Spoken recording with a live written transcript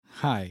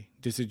Hi,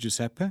 this is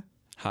Giuseppe,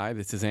 Hi,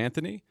 this is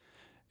Anthony,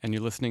 and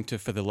you're listening to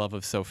For the Love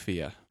of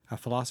Sophia. a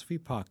philosophy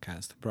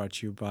podcast brought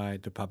to you by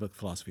the Public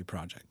Philosophy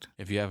Project.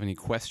 If you have any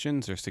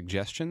questions or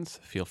suggestions,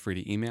 feel free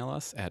to email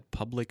us at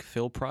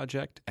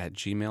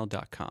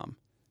publicphilproject@gmail.com.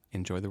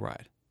 Enjoy the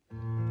ride.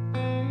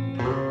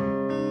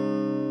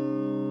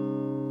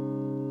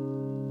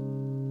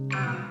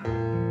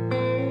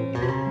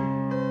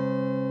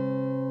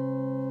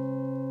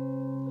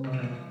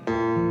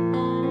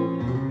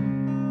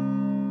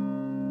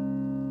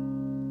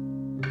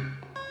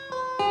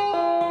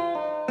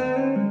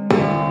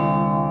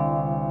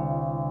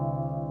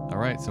 All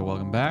right, so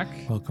welcome back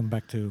Welcome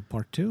back to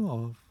part 2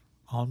 of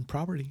On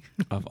Property.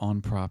 of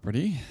On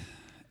Property.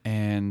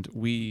 And so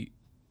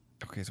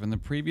in the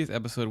previous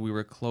episode, we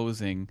were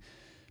closing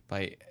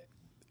by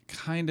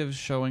kind of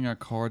showing our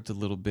cards a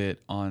little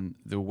bit on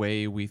the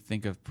way we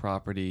think of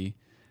property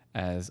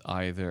as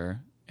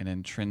either an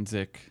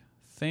intrinsic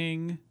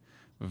thing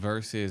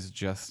versus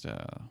just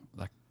a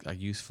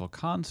useful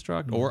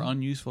construct or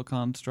unuseful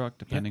construct,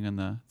 depending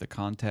on the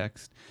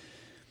context.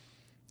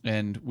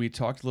 And we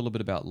talked a little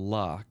bit about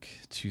Locke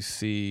to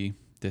see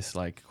this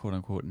quote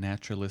unquote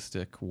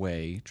naturalistic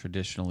way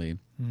traditionally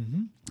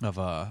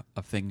of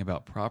thinking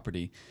about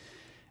property.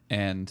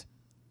 And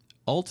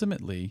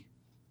ultimately,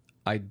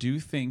 I do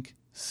think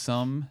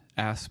some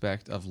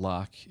aspect of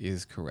Locke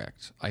is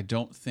correct. I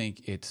don't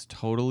think it's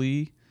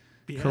totally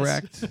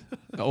correct,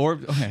 or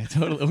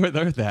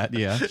that.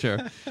 Yeah, sure.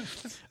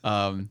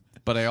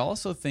 But I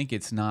also think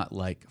it's not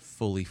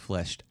fully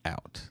fleshed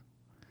out.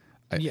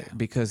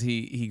 Because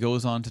he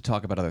goes on to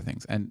talk about other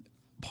things. And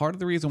part of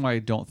the reason why I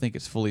don't think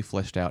it's fully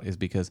fleshed out is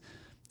because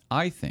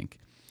I think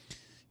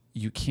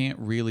you can't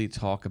really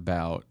talk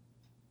about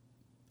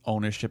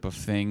ownership of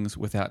things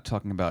without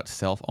talking about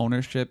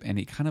self-ownership. And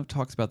he kind of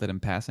talks about that in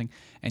passing.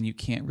 And you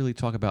can't really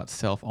talk about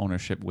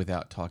self-ownership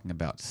without talking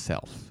about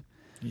self.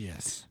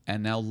 Yes.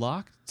 And now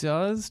Locke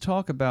does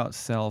talk about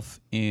self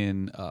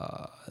in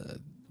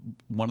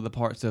one of the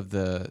parts of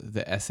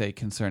the essay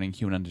concerning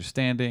human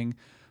understanding,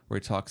 where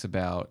he talks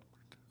about,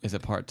 is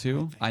it part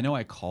 2? I know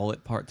I call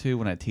it part 2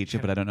 when I teach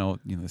it, but I don't know,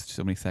 there's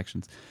so many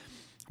sections,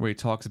 where he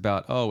talks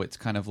about, it's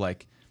kind of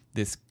like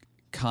this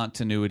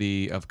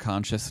continuity of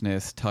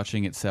consciousness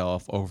touching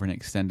itself over an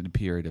extended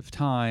period of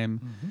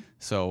time.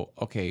 So,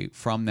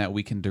 from that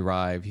we can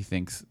derive, he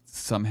thinks,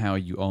 somehow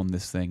you own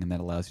this thing and that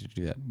allows you to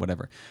do that,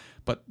 whatever.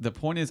 But the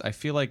point is, I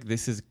feel like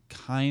this is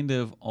kind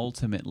of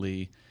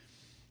ultimately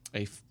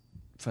a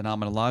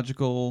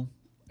phenomenological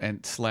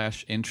and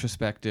 /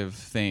 introspective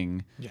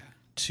thing. Yeah.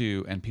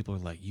 And people are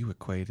like, you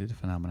equated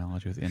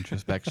phenomenology with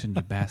introspection,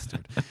 you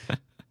bastard.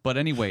 But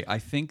anyway, I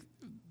think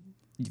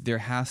there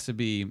has to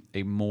be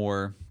a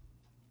more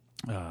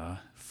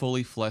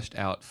fully fleshed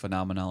out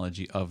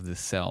phenomenology of the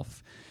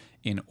self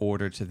in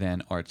order to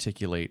then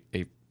articulate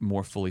a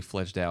more fully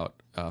fleshed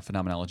out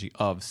phenomenology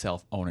of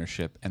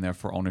self-ownership and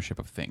therefore ownership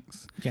of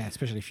things. Yeah,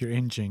 especially if you're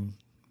hinging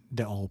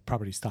the all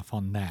property stuff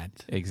on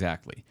that.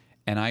 Exactly.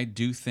 And I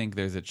do think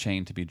there's a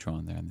chain to be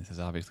drawn there. And this is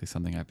obviously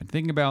something I've been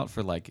thinking about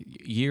for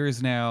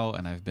years now.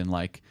 And I've been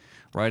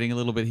writing a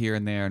little bit here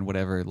and there and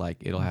whatever,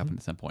 it'll happen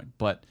at some point.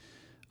 But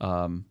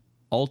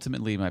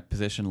ultimately my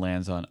position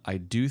lands on, I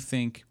do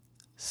think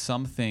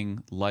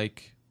something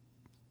like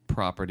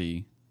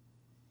property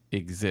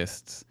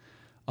exists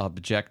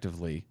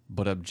objectively,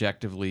 but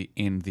objectively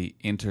in the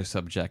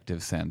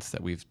intersubjective sense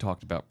that we've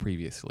talked about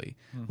previously,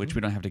 which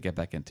we don't have to get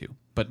back into.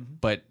 But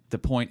the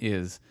point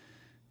is,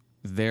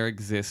 there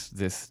exists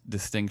this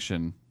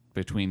distinction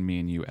between me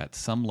and you at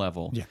some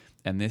level,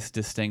 and this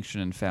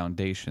distinction in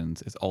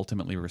foundations is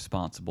ultimately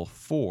responsible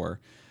for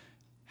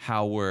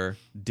how we're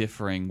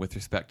differing with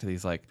respect to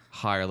these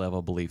higher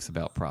level beliefs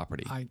about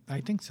property. I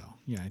think so.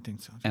 Yeah, I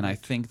think so. And I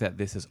think that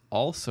this is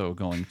also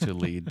going to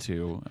lead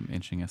to, I'm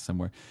inching us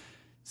somewhere,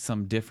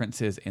 some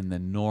differences in the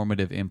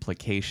normative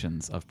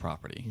implications of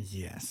property.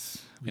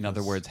 Yes. In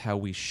other words, how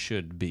we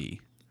should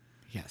be.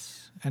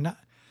 Yes.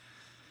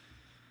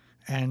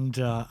 And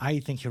I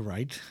think you're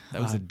right.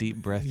 That was a deep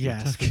breath.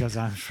 Yes, because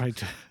I'm trying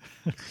to.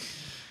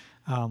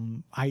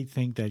 I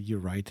think that you're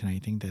right, and I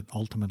think that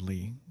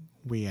ultimately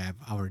we have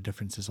our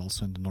differences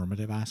also in the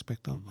normative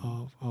aspect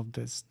of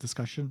this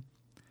discussion.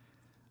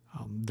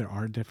 There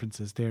are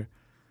differences there,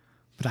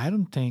 but I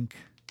don't think.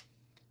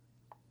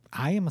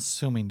 I am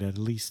assuming that at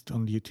least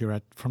from the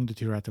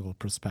theoretical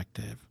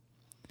perspective,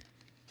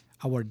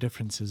 our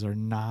differences are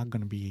not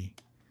going to be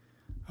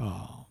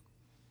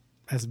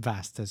as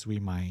vast as we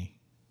might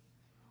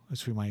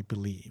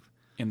believe.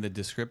 In the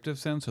descriptive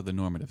sense or the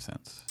normative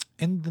sense?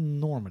 In the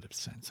normative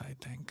sense, I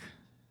think.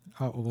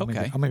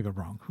 Okay. I may be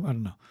wrong. I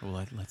don't know.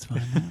 Well, let's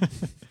find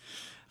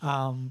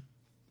out.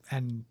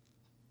 And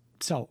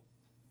so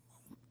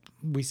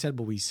we said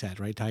what we said,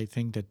 right? I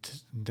think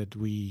that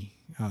we,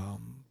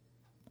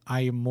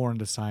 I am more on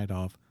the side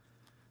of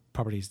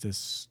property is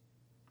this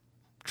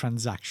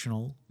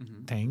transactional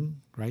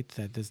thing, right?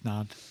 That is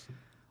not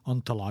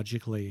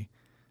ontologically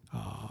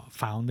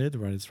founded,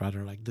 right? It's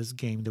rather like this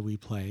game that we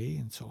play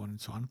and so on and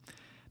so on.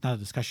 Now the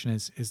discussion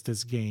is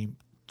this game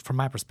from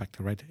my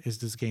perspective, right, is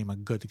this game a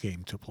good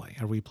game to play?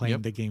 Are we playing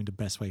Yep. the game the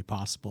best way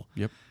possible?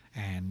 Yep.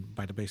 And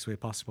by the best way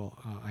possible,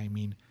 I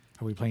mean,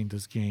 are we playing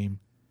this game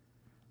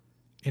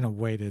in a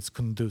way that's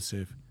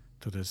conducive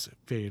to this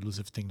very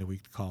elusive thing that we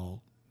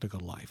call the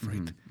good life,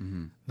 right?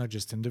 Mm-hmm. Not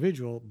just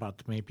individual,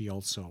 but maybe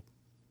also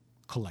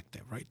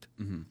collective, right?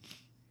 Mm-hmm.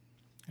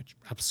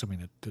 I'm assuming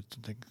that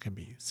they can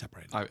be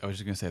separated. I was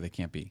just going to say they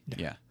can't be.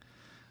 Yeah.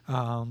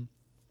 Yeah.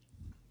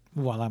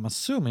 Well, I'm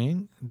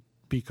assuming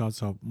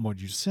because of what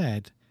you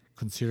said,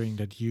 considering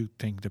that you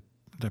think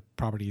the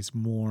property is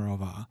more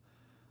of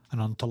an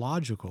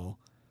ontological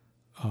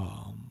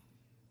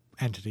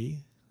entity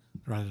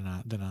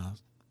rather than a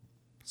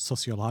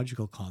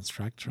sociological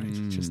construct,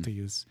 right? Just to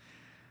use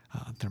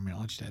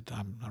terminology that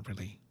I'm not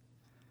really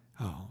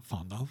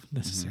fond of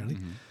necessarily.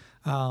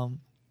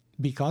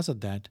 Because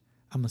of that,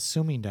 I'm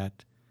assuming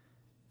that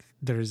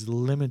there is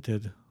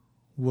limited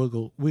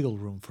wiggle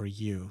room for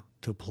you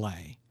to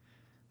play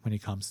when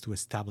it comes to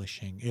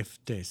establishing if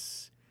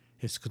this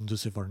is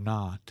conducive or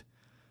not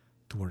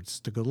towards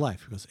the good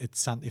life. Because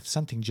if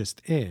something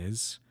just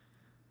is,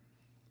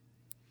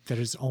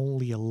 there's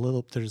only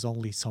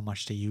so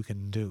much that you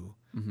can do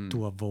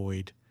to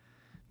avoid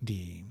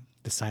the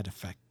side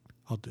effect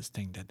of this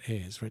thing that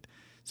is, right?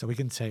 So we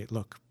can say,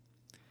 look,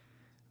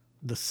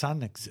 the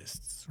sun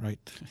exists,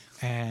 right?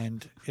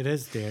 And it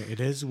is there. It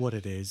is what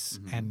it is.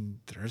 And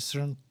there are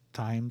certain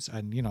times,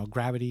 and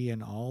gravity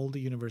and all the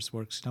universe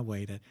works in a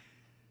way that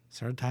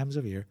certain times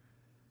of year,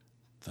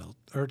 the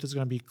Earth is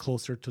going to be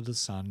closer to the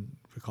sun.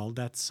 We call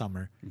that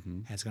summer.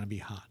 And it's going to be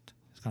hot.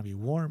 It's going to be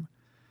warm.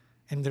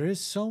 And there is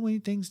so many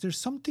things. There's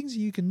some things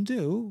you can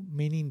do,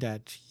 meaning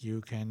that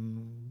you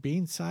can be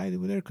inside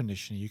with air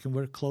conditioning. You can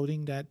wear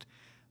clothing that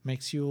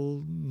makes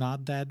you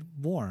not that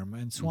warm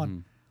and so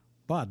on.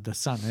 But the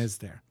sun is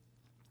there.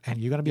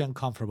 And you're going to be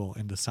uncomfortable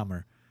in the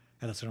summer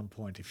at a certain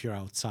point if you're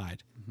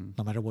outside.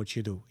 No matter what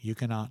you do, you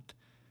cannot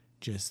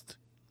just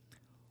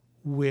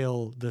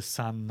will the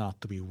sun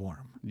not to be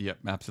warm. Yep,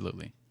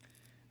 absolutely.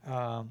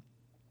 And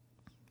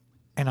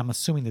I'm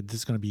assuming that this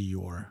is going to be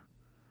your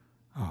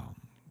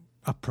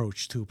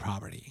approach to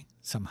property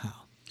somehow.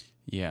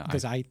 Yeah.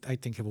 Because I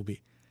think it will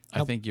be.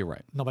 I think you're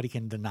right. Nobody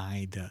can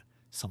deny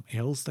some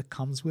ills that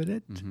comes with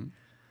it.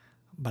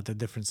 But the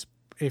difference,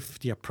 if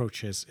the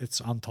approach is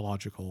it's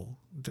ontological,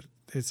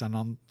 it's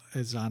an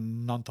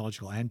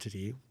ontological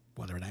entity,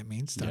 whatever that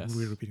means. Yes.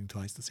 We're repeating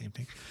twice the same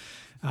thing.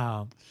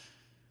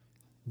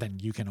 Then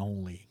you can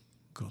only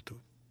go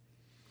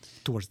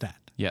towards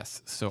that.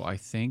 Yes. So I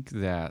think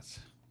that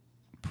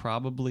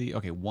probably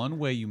one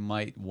way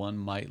one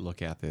might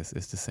look at this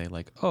is to say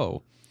like,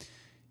 oh,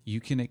 you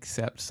can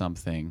accept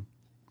something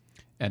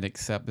and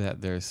accept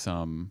that there's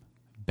some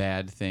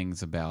bad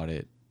things about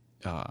it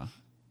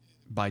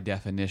by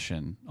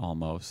definition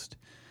almost,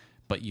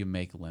 but you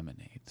make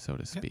lemonade, so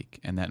to speak.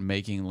 And that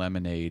making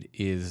lemonade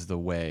is the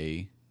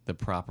way, the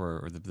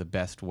proper or the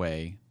best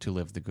way to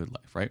live the good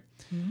life, right?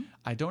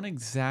 I don't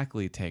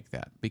exactly take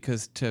that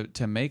because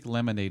to make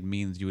lemonade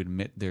means you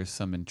admit there's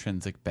some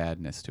intrinsic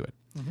badness to it.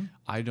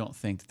 I don't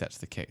think that's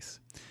the case.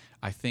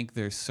 I think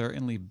there's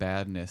certainly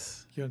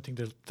badness. You don't think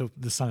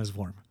the sun is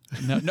warm?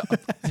 No.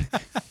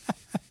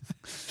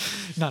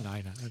 No, I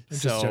know. I'm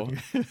just So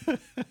joking.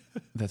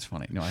 that's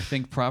funny. No, I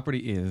think property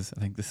is.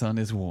 I think the sun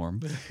is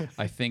warm.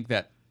 I think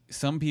that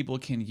some people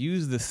can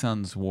use the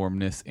sun's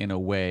warmness in a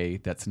way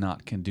that's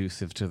not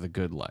conducive to the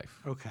good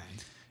life. Okay.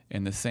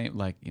 In the same,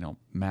 like,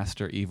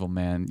 Master Evil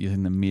Man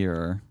using the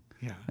mirror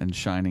Yeah. and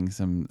shining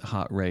some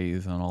hot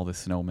rays on all the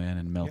snowmen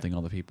and melting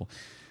all the people.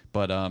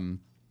 But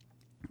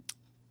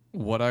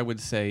what I would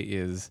say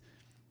is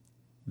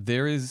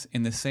there is,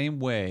 in the same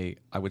way,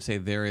 I would say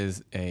there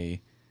is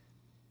a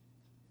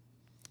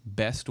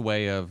best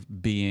way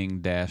of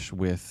being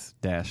with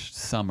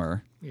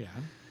summer. Yeah.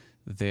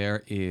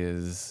 There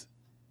is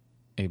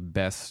a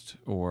best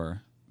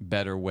or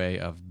better way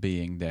of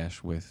being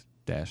with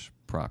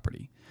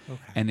property.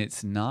 Okay. And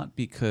it's not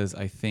because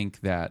I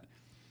think that,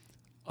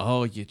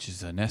 it's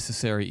just a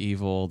necessary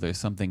evil. There's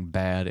something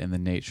bad in the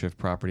nature of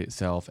property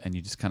itself, and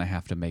you just kind of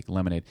have to make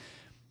lemonade.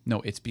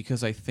 No, it's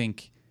because I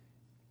think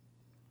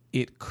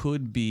it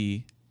could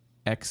be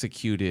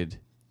executed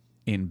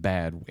in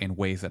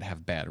ways that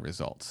have bad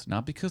results.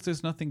 Not because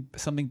there's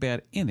something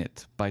bad in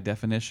it by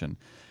definition,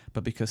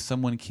 but because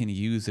someone can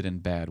use it in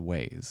bad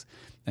ways.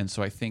 And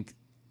so I think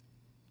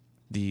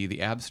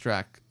the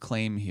abstract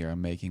claim here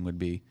I'm making would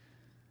be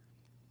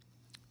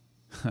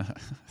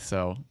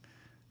so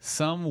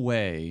some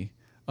way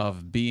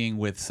of being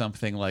with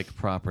something like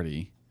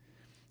property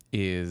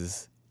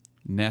is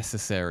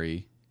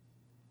necessary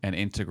and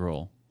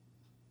integral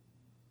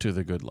to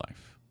the good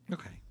life.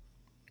 Okay.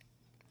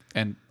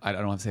 And I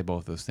don't want to say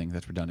both those things.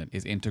 That's redundant.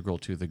 Is integral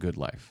to the good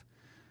life.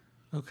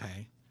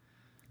 Okay.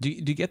 Do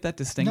you get that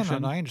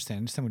distinction? No, I understand. I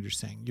understand what you're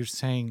saying. You're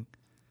saying,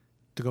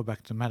 to go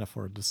back to the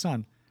metaphor of the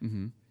sun,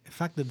 the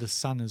fact that the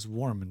sun is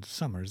warm in the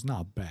summer is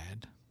not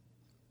bad,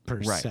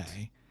 per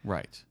se.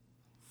 Right.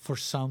 for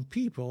some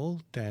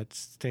people that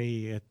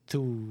stay at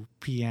 2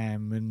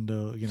 p.m. in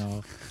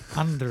the,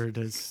 under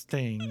this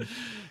thing,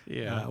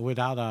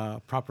 without a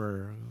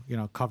proper,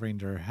 covering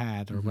their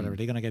head or whatever,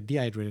 they're going to get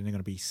dehydrated and they're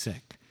going to be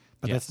sick.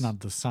 But that's not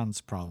the sun's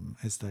problem.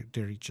 It's that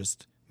they're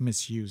just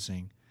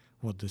misusing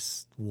what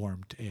this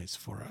warmth is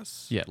for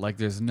us. Yeah, like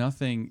there's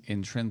nothing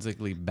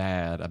intrinsically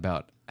bad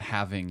about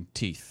having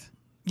teeth.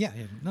 Yeah,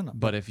 no.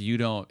 But if you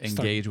don't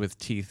engage with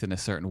teeth in a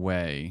certain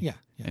way,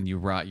 and you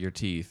rot your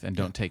teeth and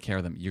don't take care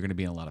of them, you're going to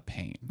be in a lot of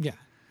pain. Yeah.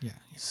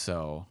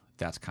 So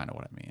that's kind of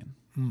what I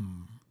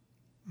mean.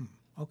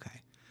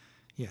 Okay.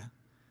 Yeah.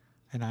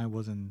 And I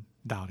wasn't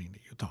doubting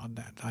that you thought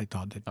that. I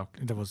thought that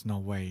there was no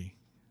way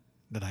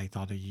that I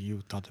thought that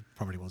you thought the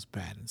property was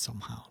bad, and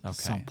somehow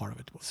some part of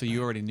it was. So bad.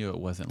 You already knew it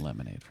wasn't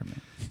lemonade for me.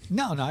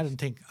 No, I didn't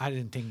think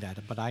that.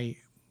 But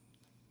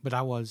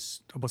I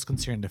was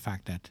considering the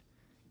fact that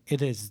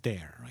it is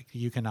there. Like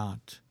you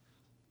cannot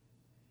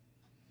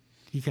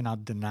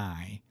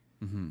deny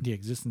the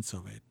existence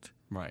of it.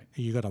 Right.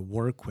 You got to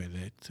work with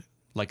it.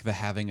 Like the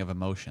having of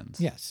emotions.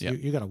 Yes. Yep.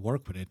 You got to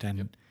work with it,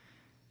 and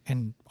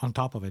on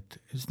top of it,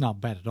 it's not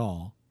bad at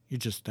all. You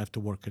just have to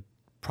work it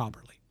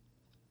properly.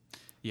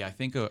 Yeah, I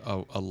think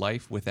a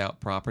life without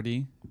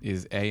property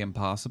is A,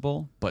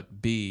 impossible,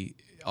 but B,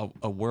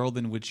 a world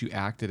in which you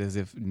acted as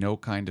if no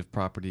kind of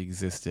property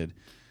existed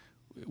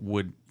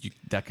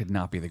that could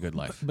not be the good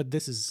life. But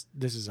this is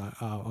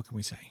what can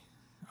we say?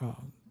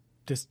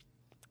 This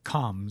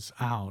comes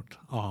out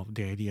of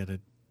the idea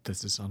that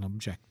this is an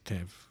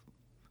objective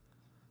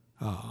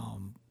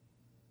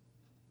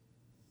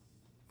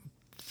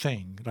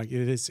thing. Like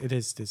it exists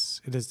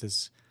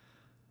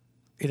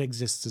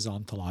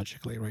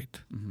ontologically, right?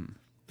 Mm-hmm.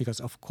 Because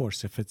of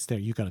course, if it's there,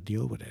 you got to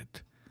deal with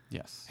it.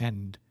 Yes.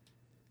 And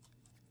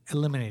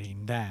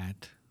eliminating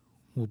that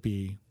will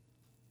be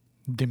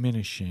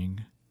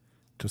diminishing,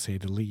 to say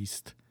the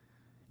least,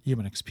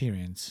 human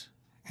experience,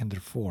 and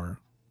therefore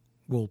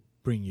will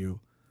bring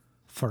you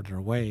further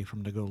away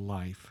from the good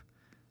life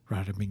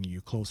rather than bringing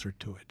you closer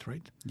to it,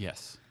 right?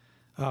 Yes.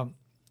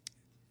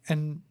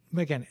 And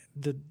again,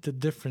 the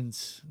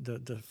difference,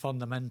 the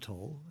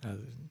fundamental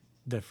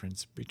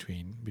difference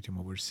between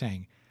what we're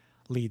saying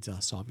leads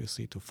us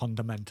obviously to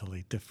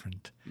fundamentally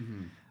different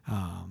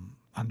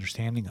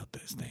understanding of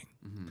this thing.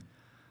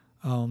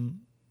 Mm-hmm.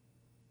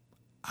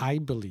 I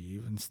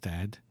believe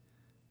instead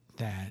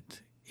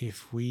that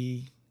if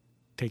we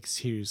take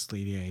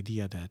seriously the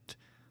idea that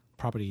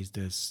property is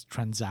this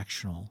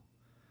transactional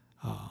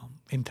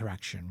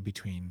interaction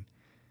between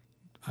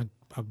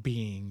a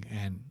being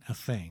and a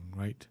thing,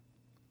 right?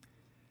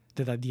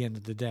 That at the end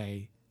of the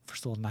day,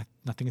 first of all,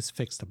 nothing is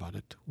fixed about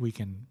it. We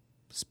can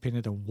spin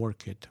it and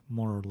work it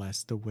more or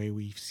less the way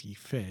we see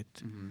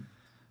fit,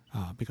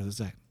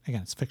 because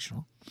it's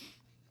fictional.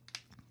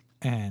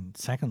 And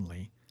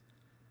secondly,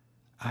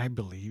 I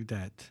believe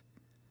that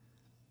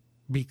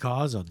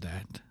because of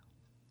that,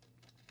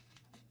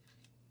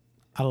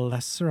 a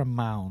lesser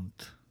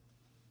amount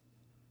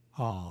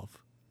of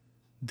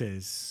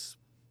these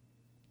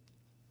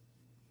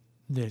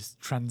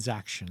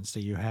transactions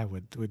that you have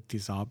with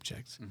these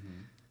objects,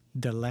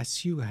 the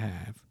less you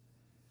have,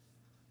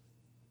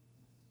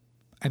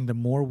 and the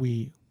more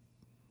we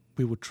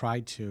would try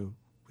to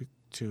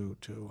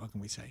how can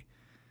we say,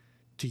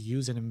 to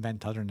use and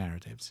invent other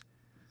narratives,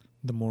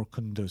 the more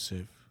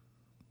conducive,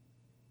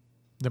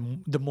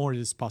 the more it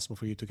is possible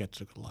for you to get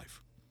to a good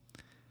life.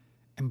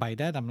 And by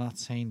that, I'm not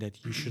saying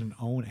that you shouldn't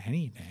own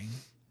anything,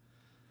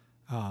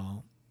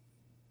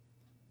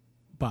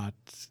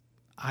 but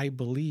I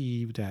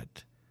believe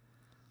that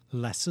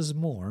less is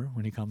more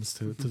when it comes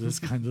to this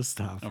kind of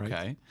stuff, right?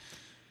 Okay.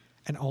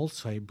 And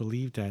also, I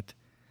believe that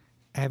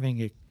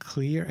having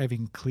clear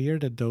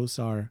that those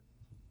are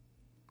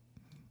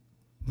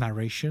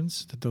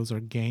narrations, that those are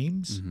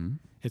games,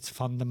 it's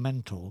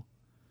fundamental,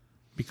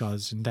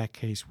 because in that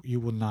case, you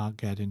will not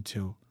get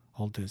into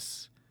all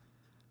these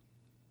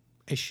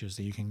issues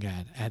that you can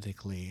get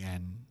ethically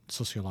and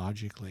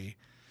sociologically,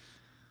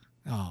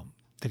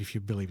 that if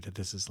you believe that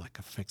this is like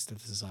a fix, that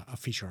this is a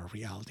feature of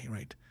reality,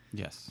 right?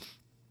 Yes.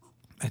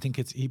 I think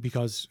it's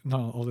because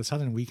all of a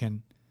sudden we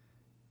can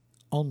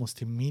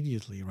almost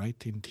immediately, right,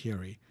 in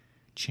theory,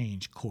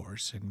 change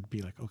course and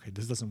be like, okay,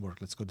 this doesn't work,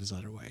 let's go this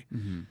other way.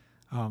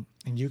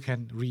 And you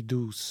can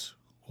reduce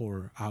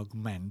or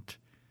augment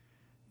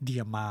the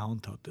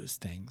amount of those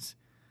things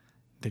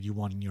that you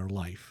want in your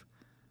life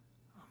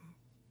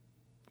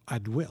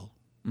at will,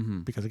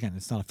 because again,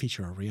 it's not a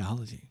feature of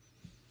reality.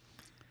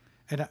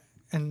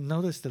 And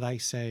notice that I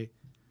say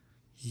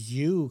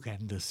you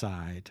can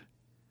decide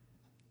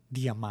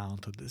the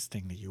amount of this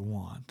thing that you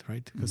want,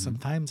 right? Because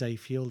sometimes I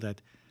feel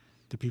that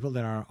the people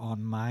that are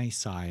on my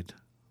side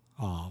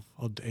of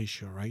the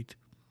issue, right,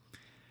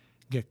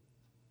 get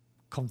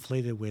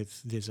conflated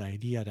with this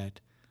idea that,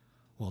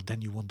 well,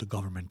 then you want the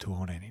government to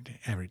own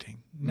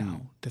everything.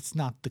 No, that's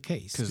not the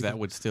case. Because that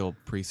would still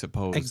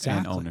presuppose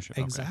an ownership.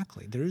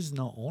 Exactly. There is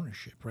no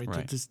ownership, right?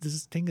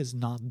 This thing is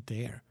not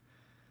there.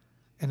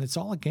 And it's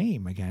all a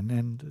game again.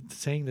 And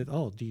saying that,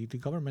 the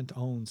government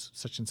owns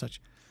such and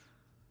such.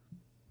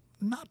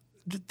 not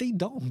they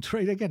don't,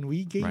 right? Again,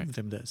 we gave Right.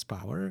 them this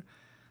power,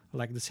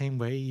 like the same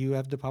way you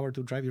have the power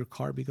to drive your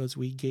car because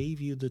we gave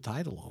you the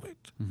title of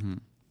it. Mm-hmm.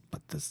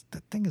 But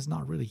that thing is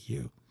not really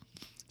you.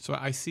 So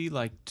I see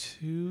like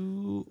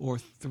 2 or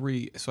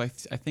 3. So I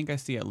think I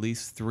see at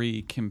least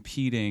 3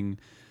 competing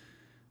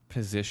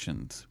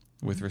positions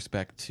with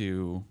respect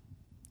to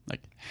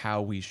like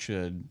how we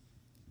should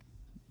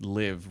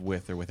live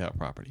with or without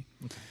property.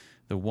 Okay.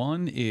 The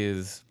one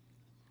is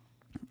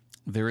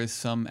there is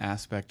some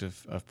aspect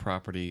of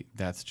property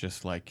that's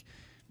just like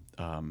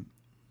an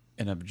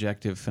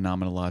objective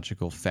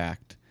phenomenological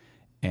fact,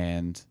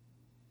 and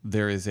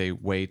there is a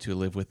way to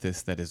live with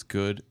this that is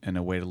good and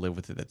a way to live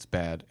with it that's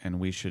bad, and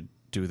we should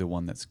do the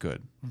one that's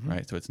good,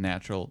 right? So it's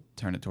natural,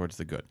 turn it towards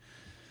the good.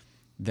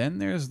 Then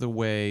there's the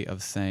way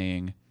of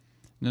saying,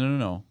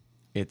 no,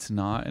 it's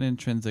not an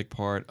intrinsic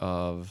part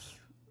of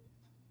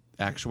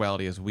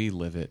actuality as we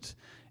live it.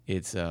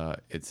 It's a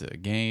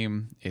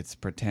game, it's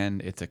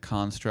pretend, it's a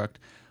construct,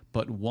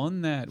 but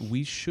one that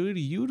we should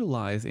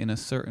utilize in a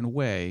certain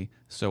way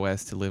so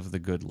as to live the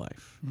good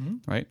life,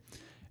 right?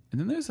 And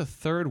then there's a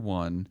third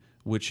one,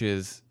 which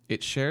is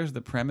it shares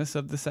the premise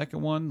of the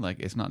second one. Like,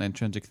 it's not an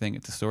intrinsic thing,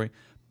 it's a story,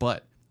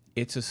 but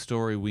it's a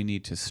story we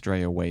need to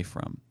stray away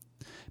from,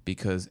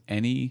 because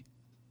any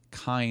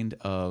kind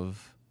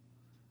of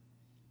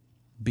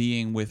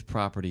being with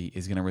property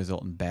is going to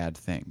result in bad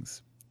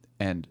things.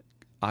 And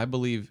I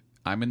believe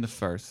I'm in the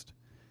first,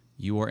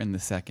 you are in the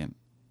second,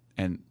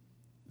 and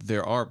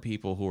there are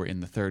people who are in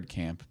the third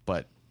camp,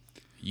 but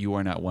you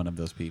are not one of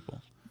those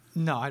people.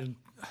 No, I don't.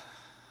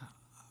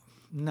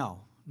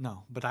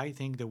 No. But I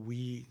think that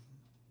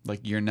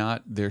Like, you're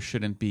not, there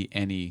shouldn't be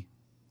any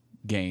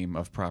game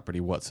of property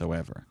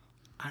whatsoever.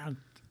 I don't.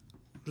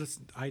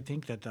 Listen, I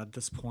think that at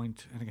this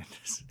point, and again,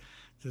 this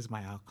is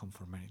my outcome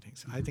for many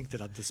things. I think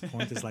that at this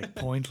point it's like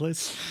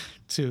pointless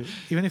to,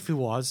 even if it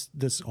was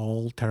this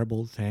all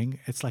terrible thing,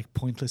 it's like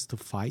pointless to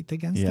fight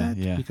against that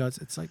because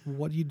it's like,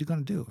 what are you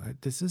going to do?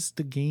 This is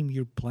the game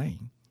you're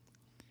playing.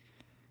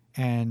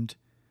 And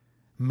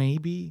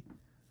maybe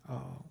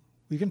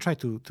we can try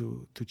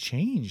to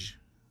change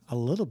a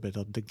little bit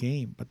of the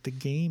game, but the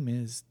game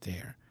is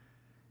there.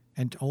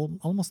 And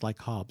almost like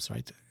Hobbes,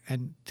 right?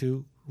 And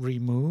to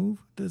remove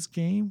this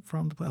game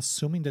from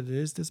assuming that it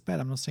is this bad,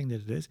 I'm not saying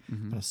that it is,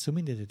 but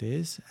assuming that it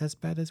is as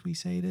bad as we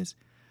say it is,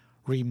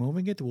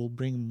 removing it will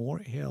bring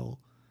more ill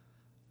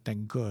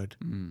than good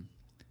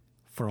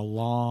for a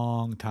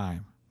long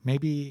time.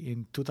 Maybe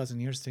in 2,000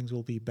 years things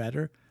will be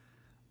better,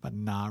 but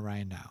not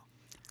right now.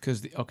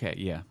 Because,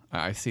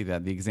 I see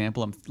that. The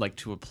example, I'm like,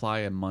 to apply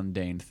a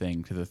mundane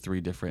thing to the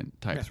 3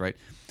 different types, right?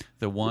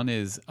 The one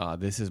is,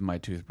 this is my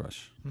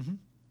toothbrush,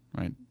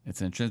 right? It's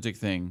an intrinsic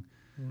thing,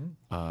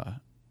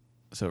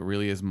 so it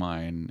really is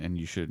mine, and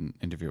you shouldn't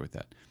interfere with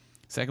that.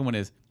 Second one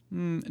is,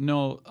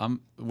 no,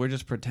 we're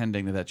just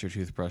pretending that that's your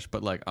toothbrush,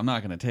 but like, I'm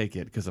not going to take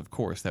it because, of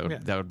course, that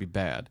would be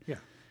bad. Yeah.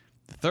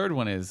 The third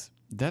one is,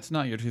 that's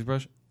not your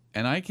toothbrush.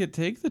 And I could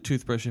take the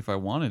toothbrush if I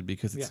wanted,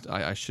 because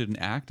I shouldn't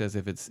act as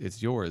if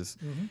it's yours.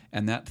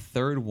 And that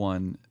third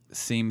one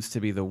seems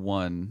to be the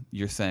one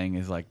you're saying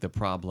is like the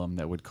problem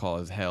that would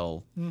cause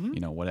hell,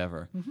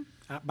 whatever.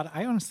 But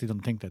I honestly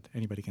don't think that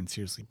anybody can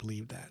seriously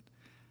believe that,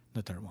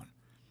 the third one.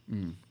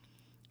 I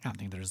don't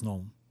think there's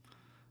no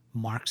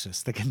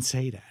Marxist that can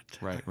say that.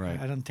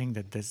 Right. I don't think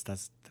that this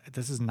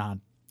is not...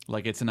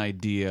 Like, it's an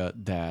idea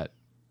that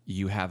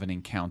you haven't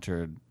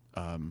encountered...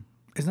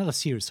 it's not a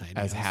serious idea.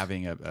 As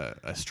having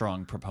a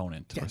strong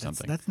proponent or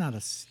something. That's not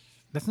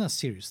a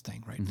serious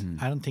thing, right?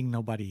 I don't think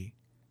nobody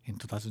in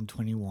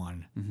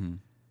 2021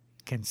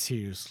 can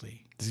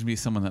seriously. There's gonna be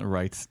someone that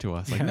writes to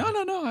us like, no.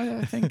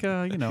 I think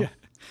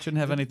shouldn't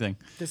have anything.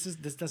 This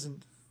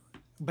doesn't.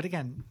 But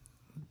again,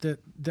 the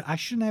I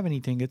shouldn't have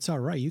anything. It's all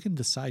right. You can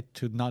decide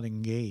to not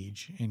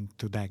engage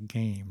into that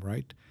game,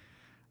 right?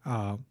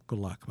 Good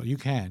luck, but you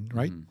can,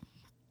 right?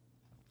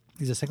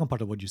 Is the second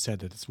part of what you said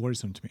that it's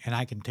worrisome to me, and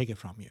I can take it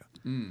from you.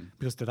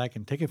 Because that I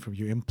can take it from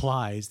you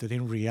implies that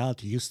in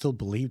reality you still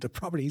believe the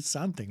property is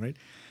something, right?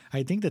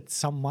 I think that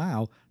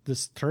somehow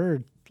this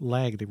third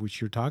leg that which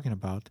you're talking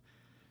about,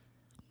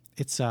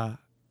 it's a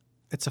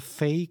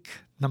fake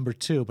number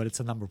 2, but it's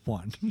a number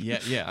 1.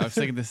 Yeah. I was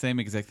thinking the same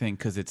exact thing,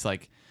 because it's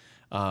like,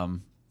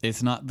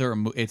 it's not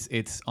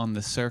it's on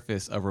the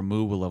surface a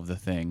removal of the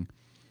thing,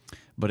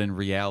 but in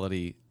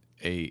reality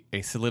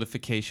a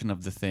solidification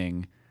of the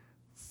thing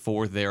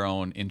for their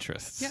own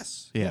interests.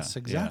 Yes,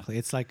 exactly.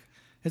 It's like,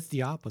 it's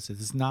the opposite.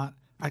 It's not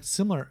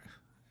similar.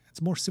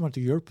 It's more similar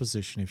to your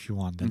position, if you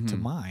want, than to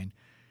mine,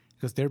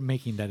 because they're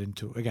making that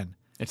into, again,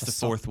 it's the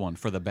fourth one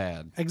for the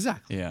bad.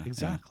 Exactly. Yeah.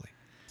 Exactly.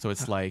 So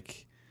it's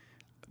like,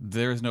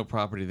 there is no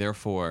property,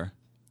 therefore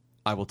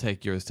I will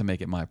take yours to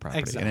make it my property.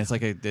 Exactly. And it's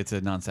like it's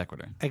a non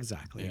sequitur.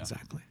 Exactly.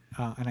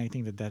 And I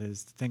think that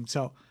is the thing.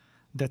 So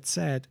that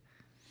said,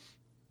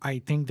 I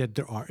think that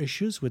there are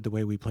issues with the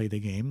way we play the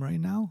game right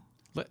now.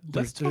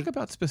 Let's talk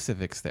about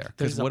specifics there,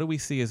 because what do we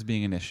see as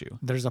being an issue?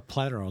 There's a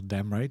plethora of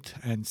them, right?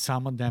 And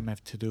some of them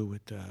have to do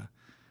with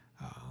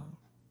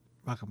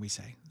how can we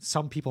say?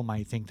 Some people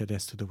might think that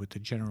has to do with the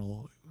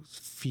general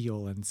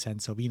feel and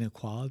sense of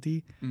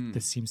inequality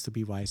that seems to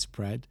be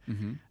widespread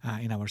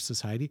in our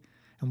society.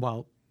 And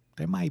while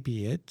that might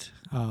be it,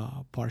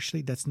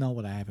 partially, that's not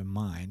what I have in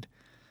mind.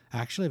 I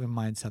actually have in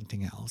mind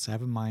something else. I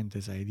have in mind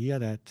this idea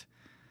that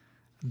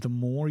the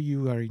more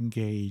you are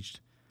engaged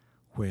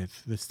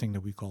with this thing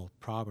that we call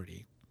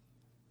property,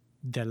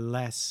 the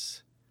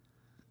less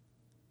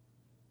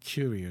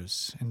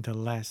curious and the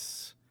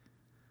less,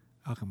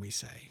 how can we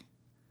say,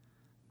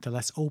 the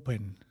less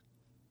open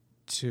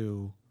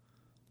to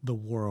the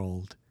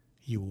world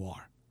you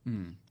are.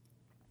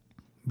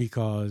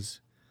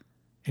 Because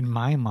in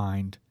my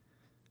mind,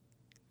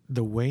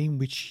 the way in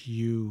which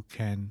you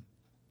can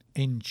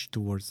inch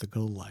towards the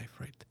goal life,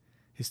 right,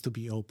 is to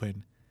be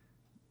open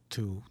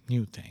to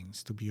new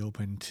things, to be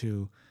open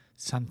to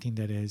something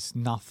that is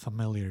not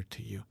familiar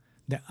to you.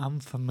 The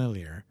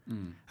unfamiliar,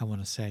 I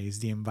want to say, is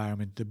the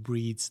environment that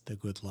breeds the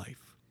good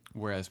life.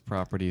 Whereas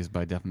property is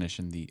by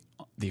definition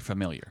the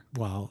familiar.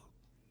 Well,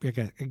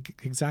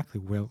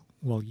 exactly.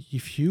 Well,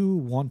 if you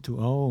want to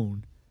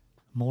own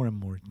more and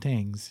more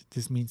things,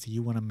 this means that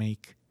you want to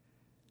make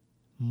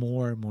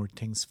more and more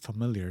things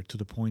familiar to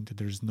the point that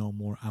there's no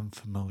more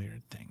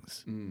unfamiliar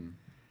things.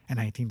 And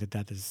I think that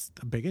that is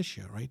a big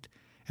issue, right?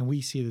 And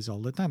we see this all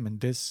the time. And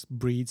this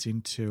breeds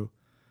into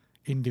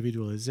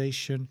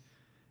individualization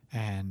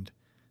and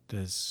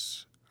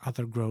this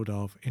other growth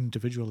of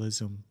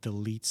individualism that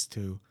leads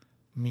to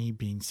me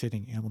being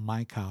sitting on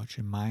my couch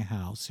in my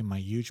house, in my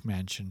huge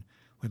mansion,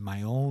 with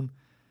my own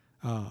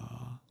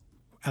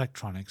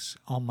electronics,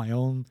 on my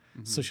own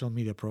social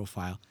media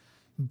profile,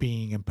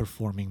 being and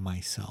performing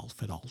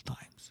myself at all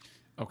times.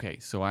 Okay,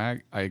 so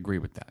I agree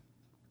with that.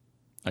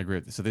 I agree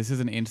with this. So this is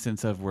an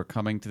instance of we're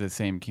coming to the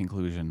same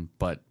conclusion,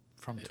 but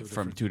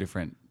from two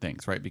different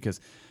things, right? Because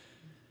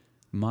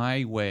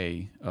my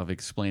way of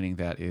explaining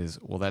that is,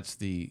 well, that's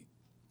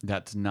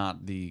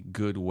not the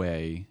good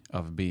way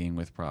of being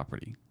with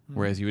property.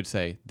 Whereas you would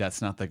say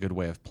that's not the good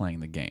way of playing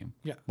the game.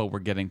 Yeah. But we're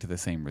getting to the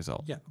same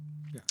result. Yeah.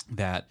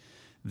 That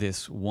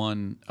this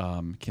one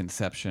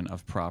conception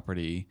of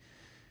property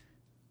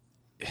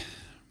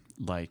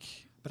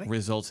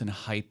results in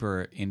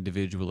hyper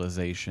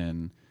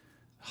individualization,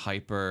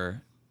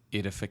 hyper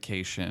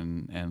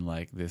idification, and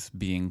like this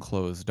being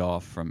closed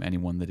off from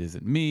anyone that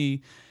isn't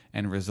me,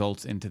 and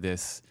results into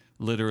this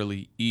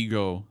literally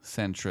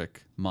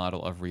egocentric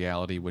model of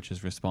reality, which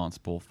is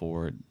responsible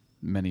for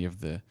many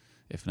of the,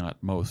 if not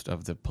most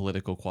of the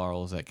political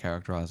quarrels that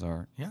characterize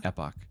our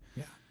epoch.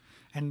 Yeah.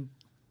 And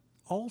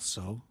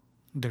also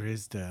there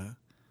is the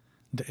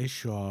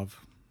issue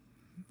of,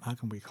 how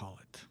can we call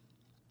it?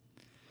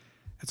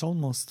 It's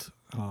almost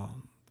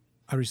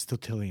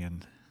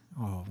Aristotelian,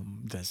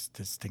 this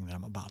thing that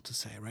I'm about to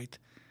say, right?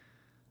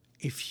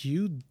 If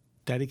you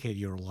dedicate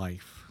your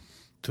life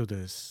to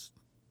this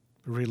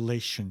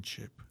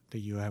relationship that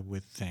you have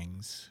with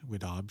things,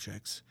 with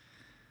objects,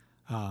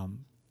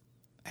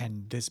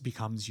 and this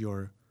becomes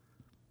your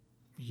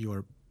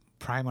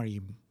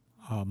primary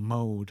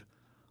mode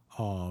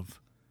of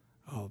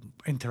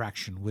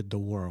interaction with the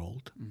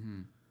world,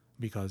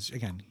 because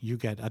again, you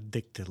get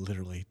addicted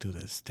literally to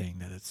this thing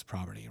that it's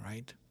property,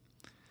 right?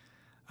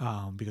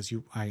 Because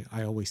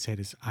I always say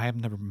this, I have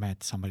never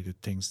met somebody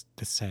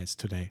that says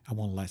today, I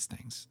want less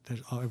things.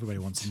 Everybody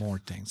wants more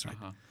things, right?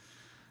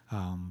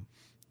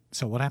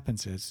 So what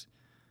happens is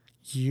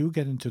you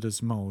get into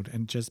this mode,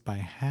 and just by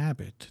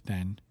habit,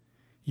 then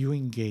you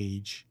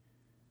engage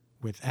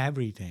with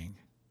everything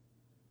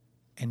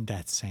in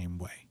that same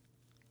way,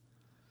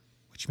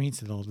 which means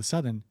that all of a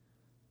sudden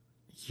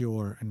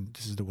and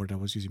this is the word I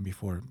was using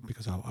before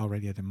because I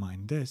already had in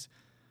mind this,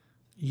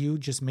 you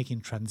just making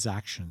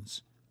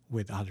transactions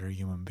with other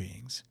human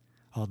beings.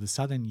 All of a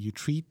sudden you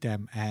treat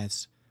them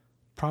as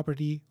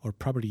property or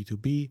property to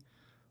be,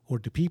 or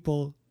the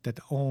people that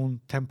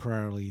own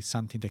temporarily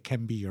something that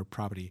can be your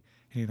property,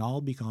 and it all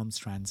becomes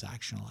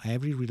transactional.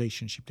 Every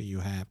relationship that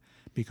you have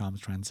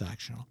becomes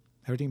transactional.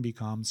 Everything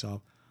becomes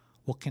of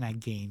what can I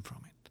gain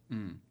from it?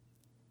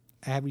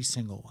 Every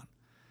single one.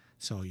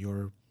 So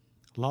your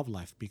love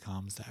life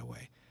becomes that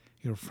way.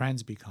 Your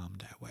friends become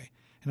that way.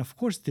 And of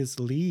course, this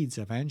leads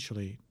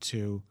eventually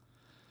to,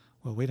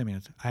 well, wait a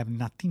minute, I have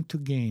nothing to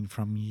gain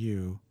from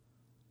you.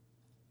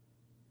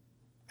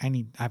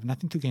 I have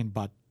nothing to gain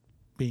but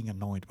being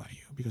annoyed by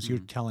you because you're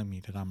telling me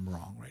that I'm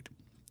wrong, right?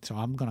 So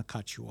I'm going to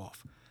cut you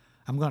off.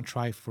 I'm going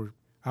to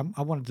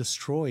I want to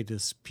destroy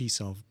this piece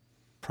of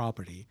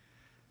property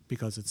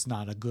because it's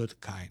not a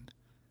good kind.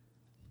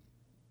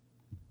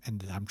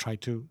 And I'm trying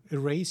to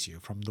erase you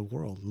from the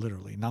world,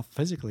 literally. Not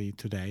physically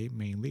today,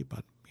 mainly,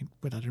 but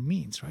with other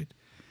means, right?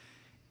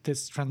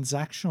 This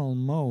transactional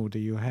mode that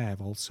you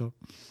have also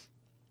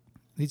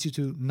leads you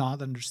to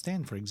not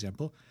understand, for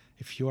example,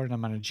 if you are in a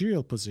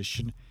managerial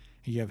position,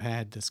 you have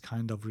had this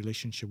kind of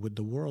relationship with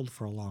the world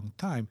for a long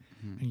time,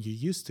 and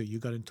you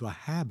got into a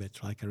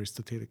habit, like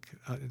Aristotelic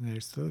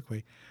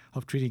way,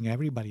 of treating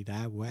everybody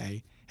that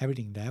way,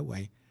 everything that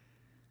way,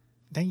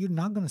 then you're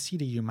not going to see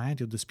the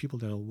humanity of those people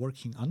that are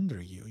working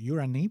under you.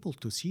 You're unable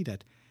to see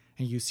that,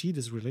 and you see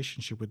this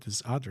relationship with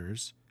these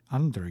others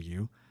under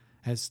you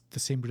as the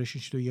same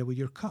relationship you have with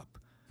your cup.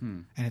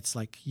 And it's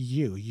like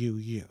you.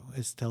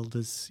 It's still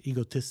this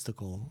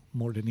egotistical,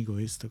 more than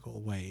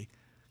egoistical way.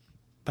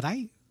 But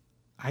I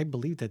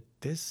believe that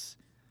these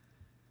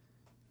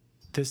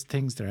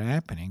things that are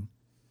happening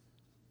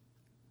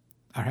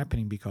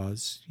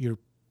because you're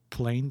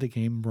playing the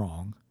game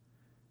wrong,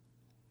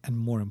 and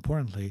more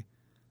importantly,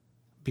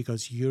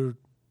 because you're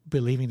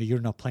believing that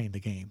you're not playing the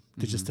game.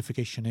 The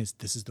justification is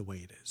this is the way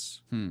it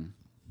is.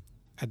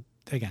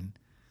 Again,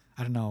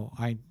 I don't know.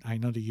 I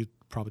know that you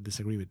probably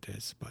disagree with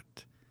this,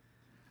 but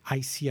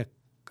I see a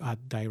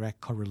direct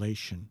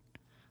correlation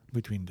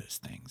between these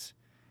things,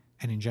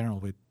 and in general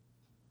with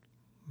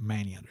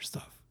many other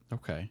stuff.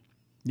 Okay.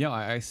 Yeah,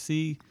 I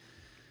see.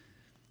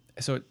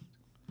 So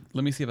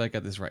let me see if I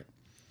got this right.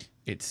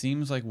 It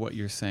seems like what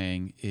you're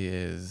saying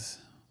is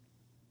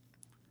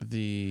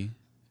the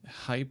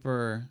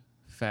hyper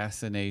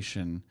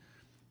fascination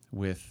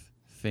with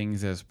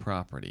things as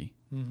property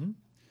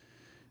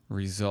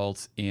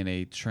results in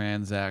a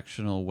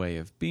transactional way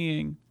of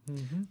being,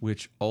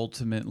 which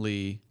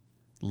ultimately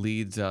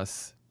leads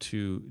us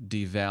to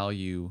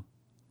devalue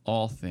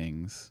all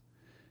things,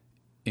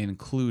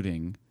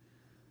 including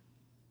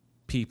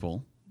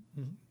people,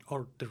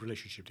 or the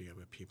relationship you have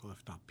with people,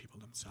 if not people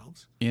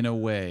themselves, in a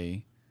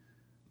way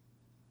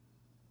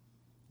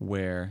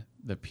where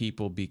the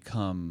people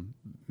become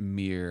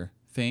mere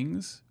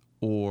things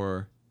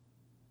or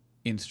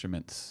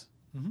instruments.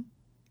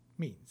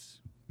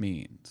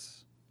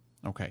 Means.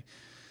 Okay.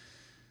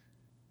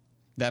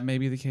 That may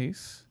be the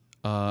case.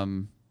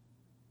 I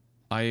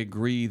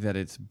agree that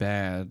it's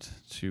bad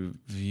to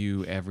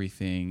view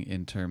everything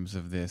in terms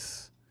of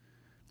this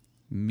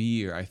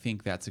mere, I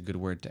think that's a good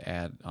word to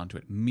add onto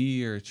it,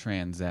 mere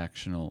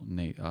transactional.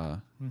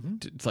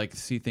 It's like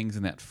see things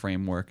in that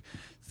framework.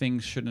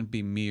 Things shouldn't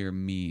be mere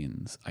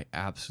means. I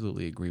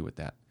absolutely agree with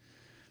that.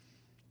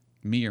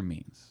 Mere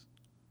means,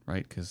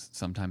 right? Because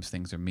sometimes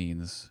things are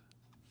means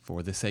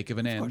for the sake of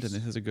an end, and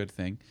this is a good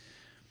thing.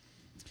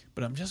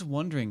 But I'm just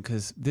wondering,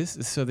 because this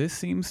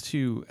seems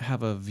to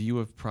have a view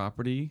of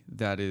property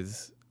that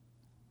is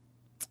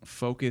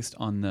focused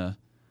on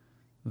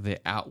the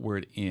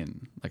outward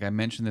in. Like I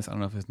mentioned this, I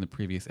don't know if it's in the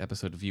previous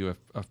episode, view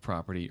of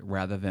property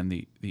rather than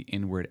the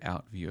inward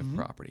out view of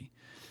property.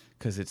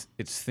 Because it's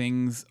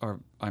things are,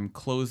 I'm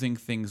closing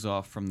things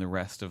off from the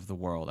rest of the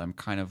world. I'm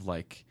kind of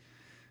like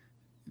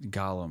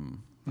Gollum.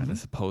 And a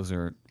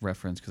supposer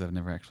reference because I've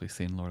never actually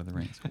seen Lord of the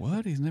Rings.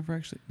 What? He's never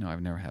actually... No,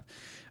 I've never have.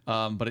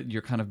 But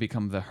you're kind of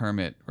become the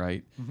hermit,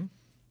 right?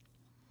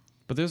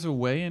 But there's a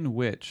way in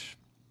which...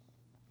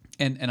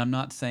 And I'm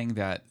not saying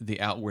that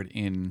the outward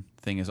in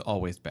thing is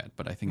always bad,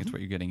 but I think it's what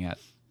you're getting at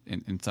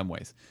in some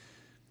ways.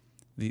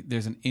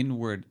 There's an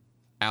inward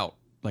out,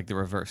 like the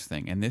reverse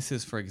thing. And this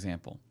is, for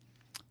example,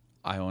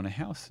 I own a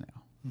house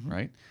now,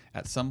 right?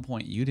 At some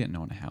point, you didn't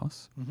own a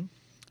house.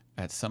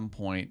 At some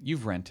point,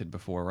 you've rented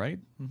before, right?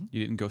 You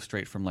didn't go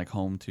straight from like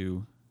home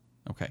to...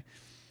 Okay.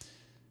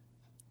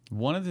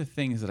 One of the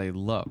things that I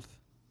love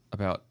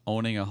about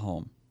owning a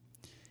home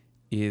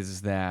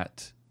is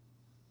that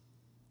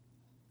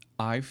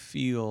I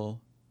feel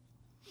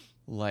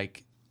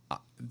like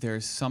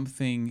there's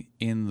something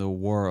in the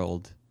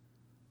world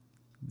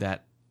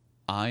that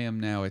I am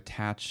now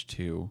attached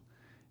to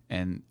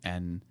and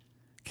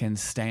can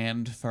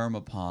stand firm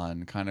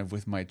upon, kind of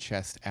with my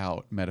chest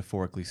out,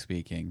 metaphorically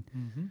speaking.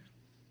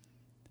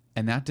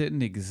 And that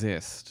didn't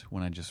exist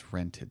when I just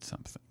rented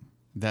something.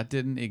 That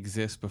didn't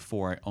exist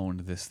before I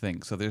owned this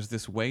thing. So there's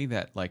this way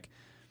that, like,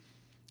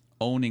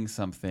 owning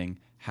something,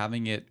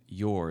 having it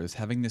yours,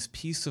 having this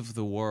piece of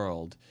the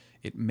world,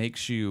 it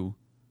makes you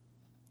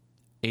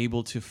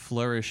able to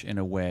flourish in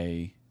a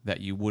way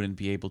that you wouldn't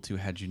be able to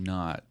had you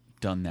not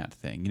done that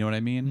thing. You know what I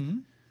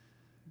mean?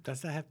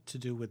 Does that have to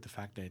do with the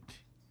fact that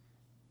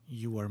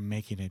you are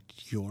making it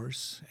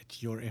yours,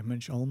 at your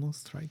image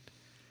almost, right?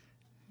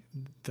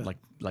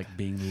 Like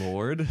being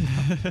Lord?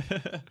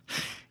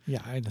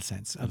 Yeah, in a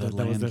sense. The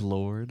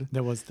landlord?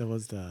 There was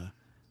the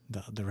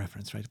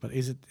reference, right? But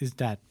is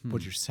that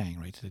what you're saying,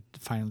 right? That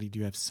finally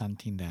you have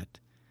something that,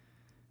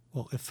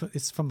 well, if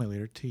it's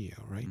familiar to you,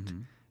 right?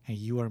 And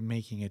you are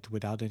making it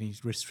without any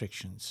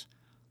restrictions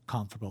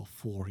comfortable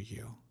for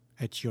you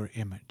at your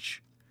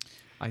image.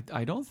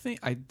 I don't think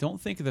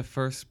the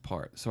first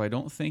part. So I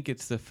don't think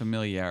it's the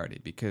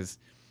familiarity, because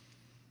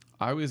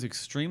I was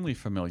extremely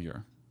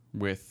familiar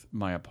with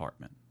my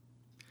apartment.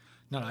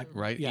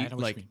 Right? Yeah, I know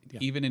what like you mean. Yeah.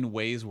 even in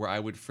ways where I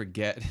would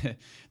forget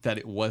that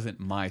it wasn't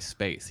my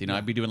space. You know,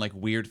 I'd be doing like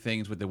weird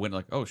things with the window,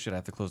 like, oh shit, I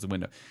have to close the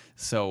window.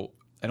 So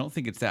I don't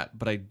think it's that,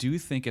 but I do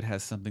think it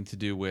has something to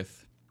do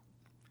with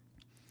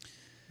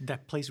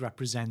that place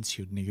represents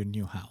you in your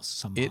new house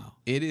somehow.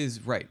 It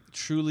is right,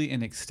 truly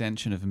an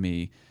extension of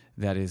me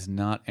that is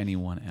not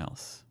anyone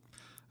else.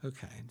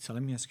 Okay, so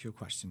let me ask you a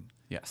question.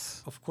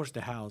 Yes. Of course,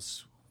 the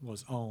house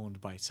was owned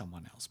by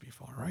someone else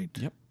before, right?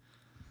 Yep.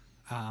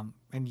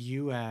 And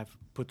you have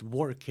put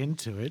work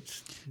into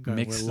it.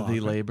 Mix the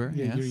labor,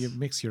 Yeah, yes. you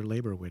mix your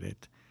labor with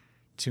it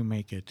to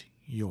make it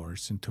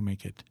yours and to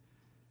make it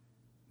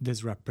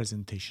this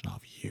representation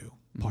of you,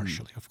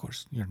 partially. Of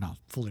course, you're not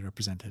fully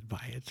represented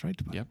by it, right?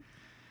 But, Yep.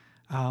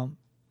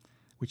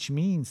 which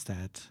means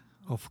that,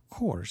 of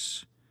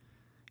course,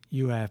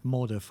 you have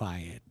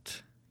modified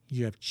it,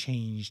 you have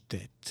changed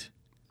it,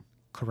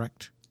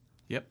 correct?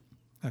 Yep.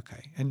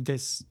 Okay. And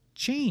these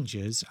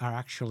changes are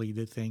actually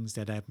the things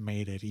that have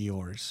made it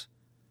yours,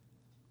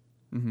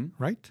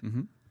 right?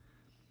 Mm-hmm.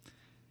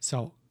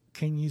 So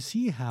can you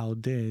see how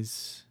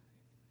this,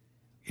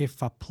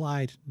 if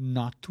applied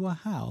not to a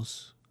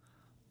house,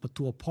 but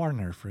to a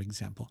partner, for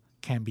example,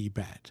 can be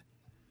bad?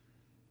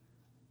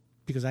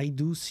 Because I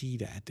do see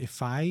that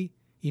if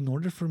in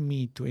order for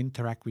me to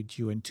interact with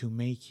you and to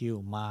make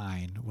you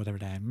mine, whatever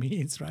that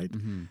means, right?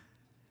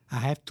 I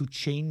have to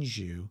change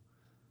you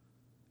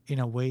in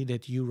a way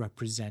that you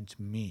represent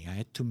me. I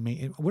had to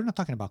make. We're not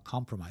talking about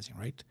compromising,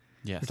 right?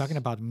 Yes. We're talking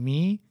about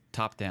me.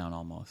 Top down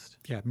almost.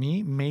 Yeah,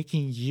 me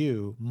making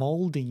you,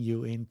 molding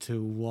you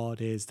into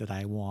what is that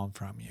I want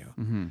from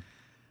you.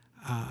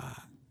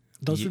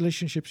 Those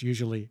relationships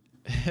usually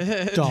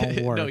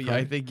don't work. No, yeah, I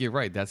right? think you're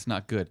right. That's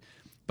not good.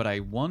 But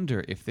I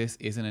wonder if this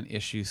isn't an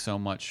issue so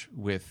much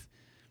with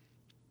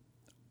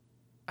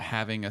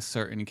having a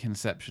certain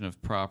conception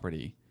of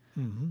property,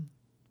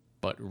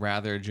 but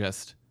rather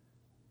just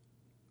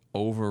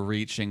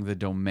overreaching the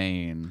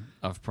domain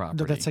of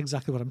property. No, that's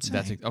exactly what I'm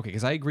saying. Okay,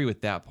 because I agree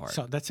with that part.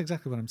 So that's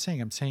exactly what I'm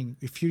saying. I'm saying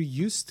if you're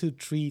used to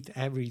treat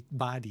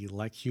everybody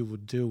like you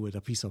would do with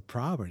a piece of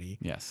property,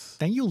 yes.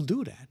 then you'll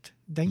do that.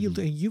 Then you'll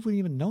do, and you wouldn't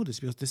even notice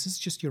because this is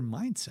just your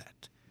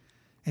mindset.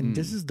 And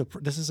this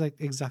is like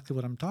exactly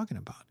what I'm talking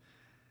about.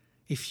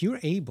 If you're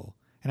able,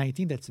 and I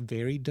think that's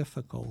very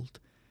difficult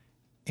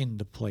in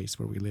the place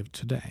where we live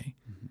today,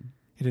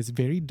 it is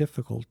very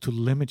difficult to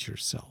limit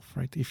yourself,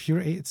 right?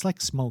 It's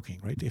like smoking,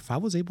 right? If I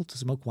was able to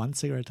smoke one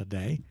cigarette a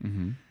day,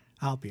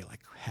 I'll be like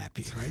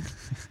happy, right?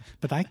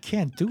 But I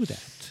can't do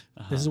that.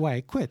 This is why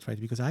I quit,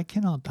 right? Because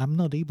I'm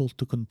not able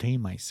to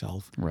contain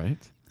myself.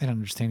 Right. And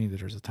understanding that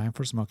there's a time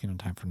for smoking and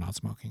time for not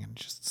smoking, and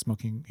just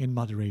smoking in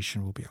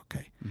moderation will be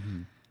okay.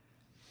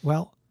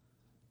 Well,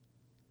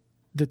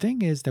 the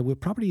thing is that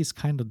with property is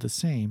kind of the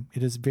same.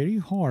 It is very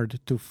hard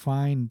to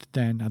find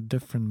then a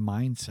different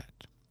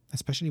mindset,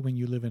 especially when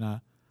you live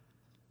in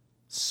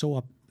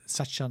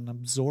such an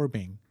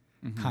absorbing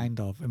kind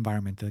of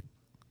environment.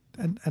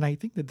 And I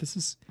think that this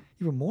is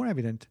even more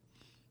evident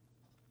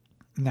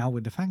now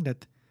with the fact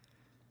that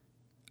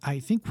I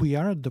think we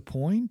are at the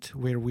point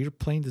where we're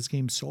playing this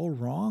game so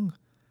wrong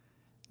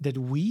that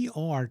we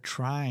are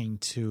trying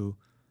to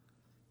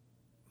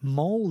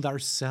mold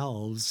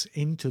ourselves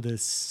into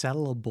this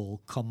sellable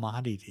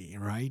commodity,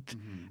 right?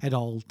 At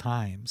all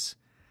times.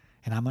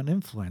 And I'm an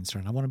influencer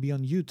and I want to be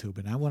on YouTube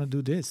and I want to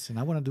do this and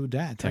I want to do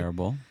that.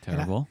 Terrible.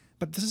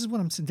 But this is what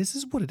I'm saying. This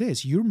is what it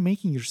is. You're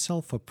making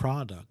yourself a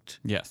product.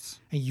 Yes.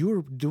 And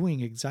you're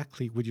doing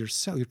exactly with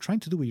yourself. You're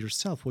trying to do with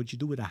yourself what you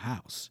do with a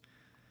house.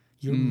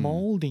 You're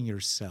molding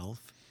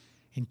yourself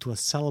into a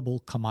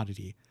sellable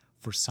commodity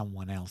for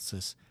someone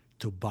else's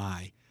to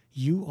buy.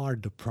 You are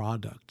the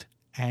product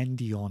and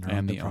the owner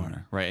of the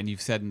product. Right. And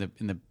you've said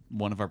in the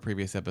one of our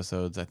previous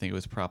episodes, I think it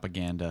was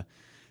propaganda,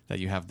 that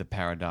you have the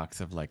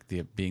paradox of like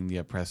being the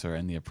oppressor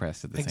and the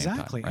oppressed at the same time.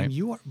 Exactly. Right? And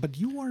you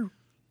are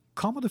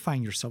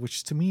commodifying yourself,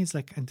 which to me is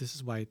like, and this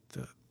is why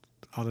the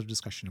other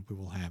discussion that we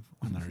will have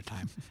another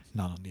time,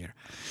 not on the air.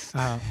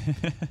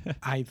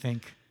 I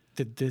think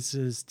that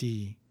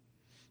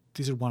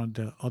these are one of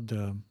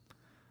the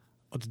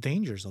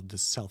dangers of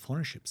this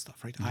self-ownership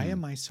stuff, right? I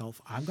am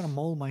myself. I'm going to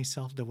mold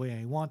myself the way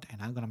I want,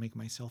 and I'm going to make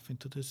myself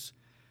into this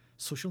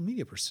social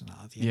media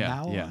personality. And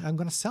now I'm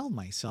going to sell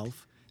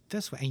myself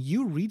this way. And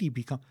you really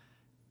become...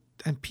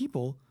 And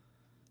people...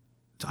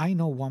 I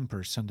know one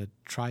person that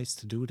tries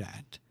to do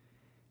that.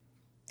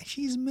 And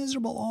she's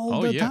miserable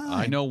all the time.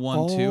 I know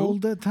one too. All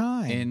the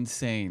time.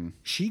 Insane.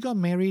 She got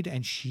married,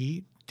 and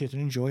she didn't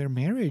enjoy her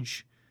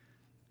marriage.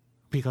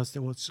 Because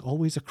there was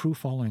always a crew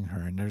following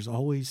her, and there's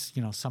always,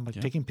 somebody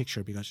taking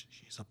picture because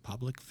she's a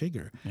public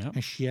figure,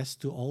 and she has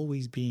to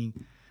always be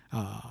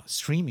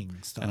streaming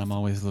stuff. And I'm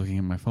always looking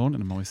at my phone,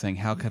 and I'm always saying,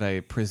 "How could I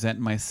present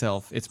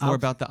myself?" It's more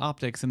about the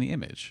optics and the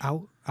image.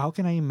 How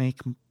can I make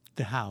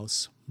the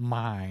house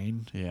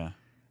mine? Yeah.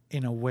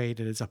 In a way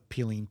that is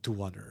appealing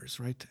to others,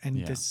 right?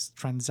 And this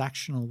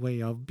transactional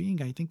way of being,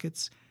 I think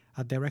it's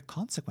a direct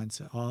consequence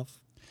of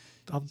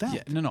that.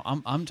 Yeah, no,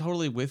 I'm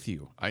totally with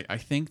you. I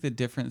think the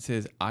difference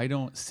is I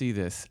don't see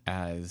this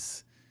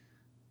as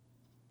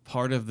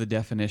part of the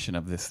definition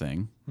of this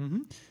thing,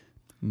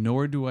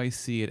 nor do I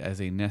see it as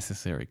a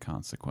necessary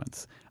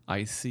consequence.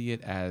 I see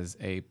it as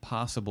a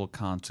possible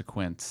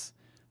consequence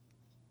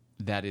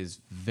that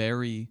is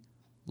very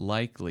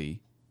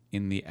likely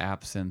in the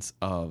absence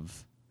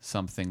of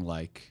something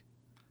like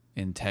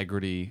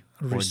integrity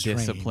or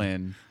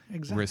discipline,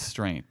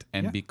 restraint.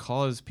 And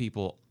because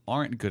people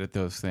aren't good at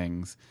those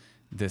things,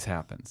 this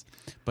happens.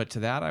 But to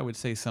that, I would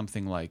say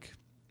something like...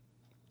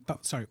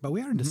 But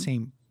we are in the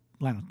same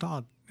line of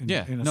thought.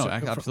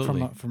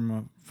 Absolutely.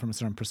 From a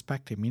certain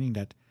perspective, meaning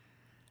that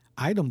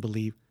I don't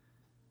believe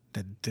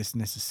that this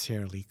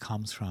necessarily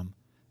comes from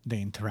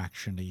the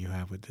interaction that you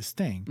have with this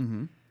thing,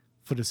 Mm-hmm.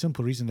 for the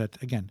simple reason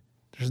that, again,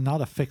 there's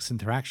not a fixed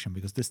interaction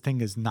because this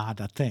thing is not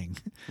a thing.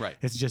 Right.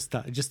 It's just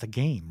a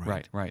game, right?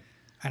 Right. Right.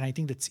 And I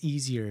think that's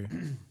easier.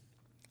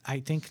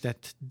 I think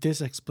that this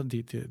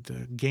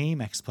the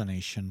game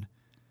explanation,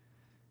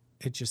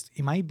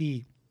 it might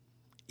be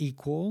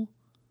equal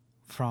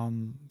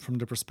from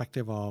the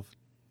perspective of,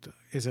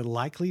 is it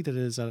likely that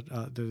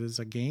it is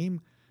a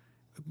game?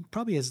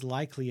 Probably as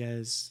likely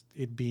as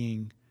it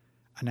being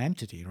an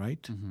entity,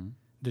 right? Mm-hmm.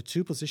 The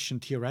two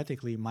positions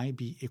theoretically might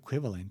be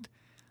equivalent,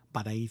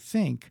 but I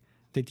think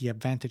that the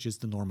advantage is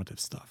the normative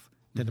stuff.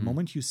 That the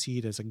moment you see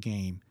it as a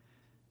game,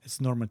 it's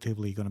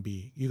normatively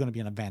you're going to be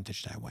an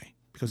advantage that way,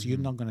 because you're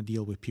not going to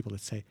deal with people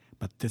that say,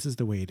 but this is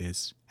the way it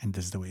is and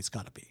this is the way it's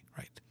got to be,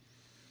 right?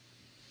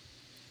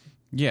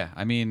 Yeah,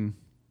 I mean,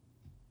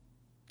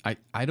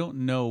 I don't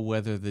know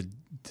whether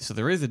so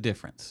there is a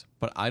difference,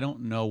 but I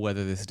don't know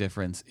whether this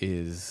difference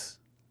is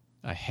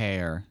a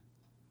hair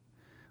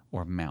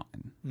or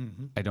mountain.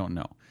 Mm-hmm. I don't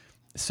know.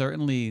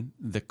 Certainly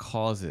the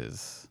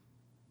causes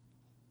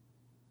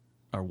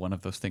are one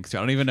of those things too.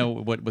 I don't even know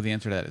what the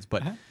answer to that is,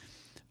 but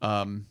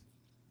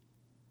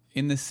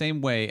in the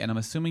same way, and I'm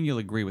assuming you'll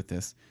agree with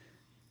this,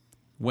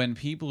 when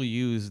people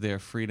use their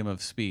freedom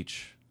of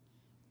speech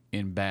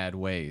in bad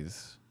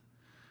ways,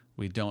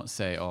 we don't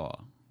say, oh,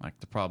 like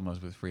the problem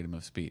was with freedom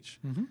of speech.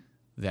 Mm-hmm.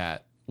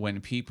 That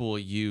when people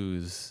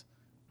use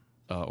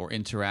or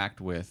interact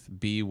with,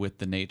 be with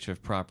the nature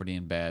of property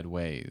in bad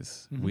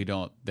ways, we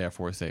don't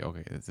therefore say,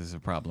 okay, this is a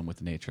problem with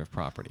the nature of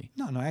property.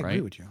 No, I agree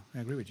Right? with you. I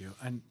agree with you.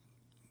 And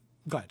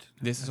go ahead.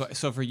 This is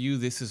so for you.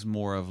 This is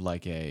more of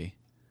like a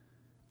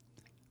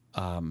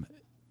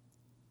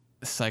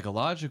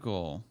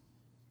psychological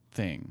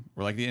thing,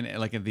 or like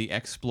the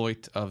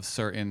exploit of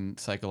certain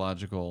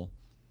psychological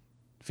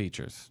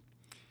features.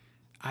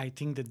 I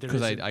think that there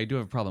Because is I do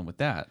have a problem with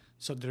that.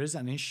 so there is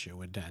an issue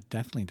with that.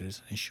 Definitely, there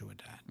is an issue with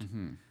that.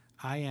 Mm-hmm.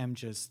 I am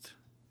just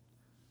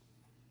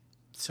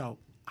so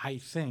I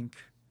think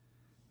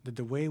that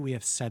the way we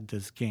have set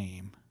this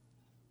game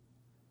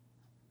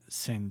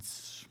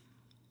since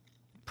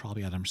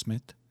probably Adam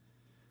Smith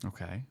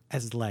Okay.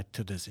 has led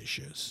to these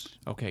issues.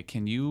 Okay.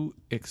 Can you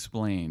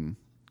explain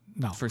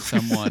No, for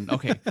someone?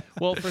 Okay.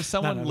 Well, for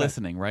someone no.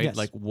 listening, right? Yes.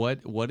 Like,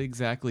 what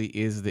exactly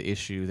is the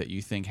issue that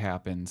you think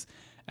happens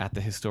at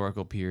the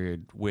historical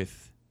period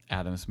with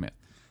Adam Smith?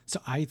 So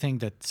I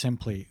think that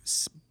simply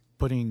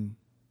putting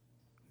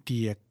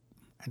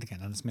and again,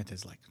 Adam Smith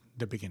is like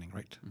the beginning,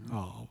 right?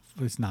 Oh,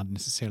 it's not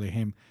necessarily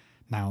him.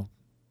 Now,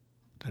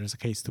 there is a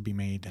case to be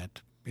made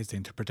that it's the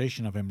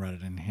interpretation of him rather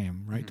than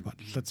him, right? But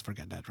let's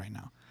forget that right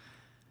now.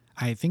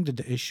 I think that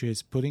the issue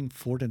is putting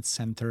forth and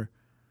center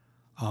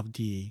of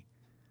the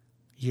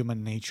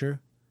human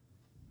nature,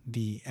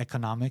 the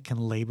economic and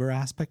labor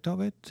aspect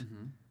of it,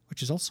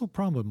 which is also a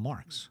problem with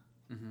Marx.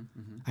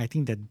 I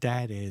think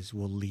that is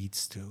what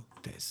leads to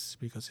this,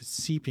 because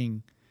it's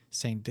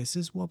saying this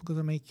is what's going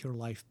to make your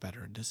life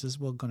better. This is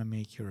what's going to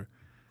make your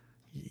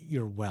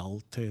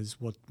wealth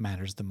is what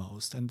matters the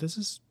most. And this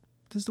is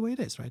the way it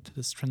is, right?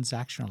 This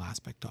transactional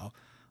aspect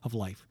of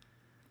life.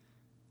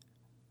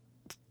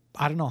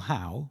 I don't know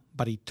how,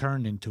 but it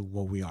turned into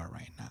what we are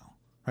right now,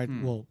 right?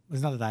 Well,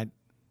 it's not that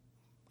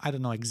I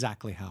don't know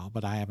exactly how,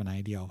 but I have an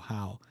idea of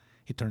how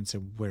it turns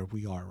into where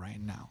we are right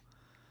now.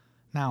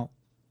 Now,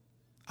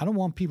 I don't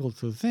want people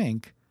to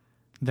think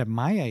that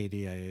my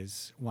idea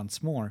is,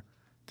 once more,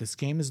 this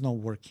game is not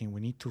working. We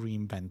need to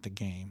reinvent the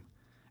game.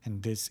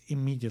 And this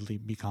immediately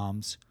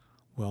becomes,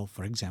 well,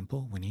 for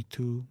example, we need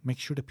to make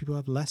sure that people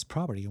have less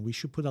property, and we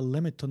should put a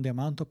limit on the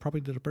amount of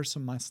property that a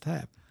person must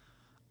have.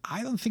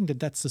 I don't think that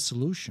that's the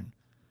solution.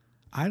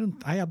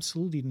 I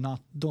absolutely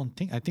don't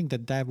think. I think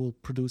that will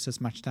produce as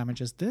much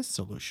damage as this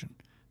solution,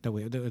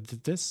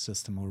 this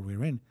system where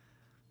we're in.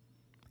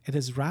 It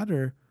is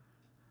rather,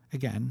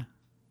 again,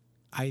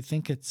 I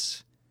think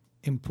it's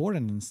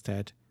important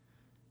instead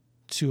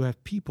to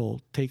have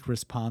people take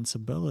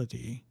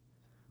responsibility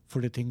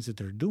for the things that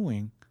they're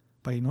doing.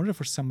 But in order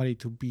for somebody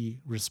to be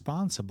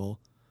responsible,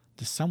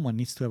 someone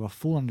needs to have a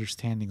full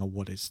understanding of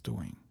what it's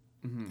doing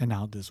and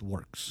how this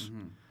works.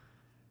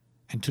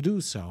 And to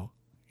do so,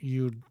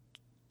 you'd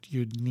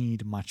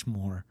need much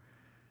more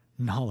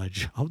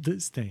knowledge of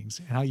these things.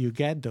 And how you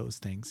get those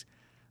things,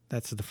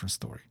 that's a different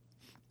story.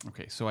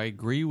 Okay, so I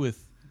agree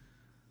with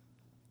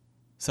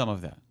some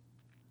of that.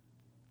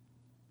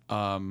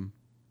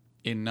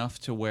 Enough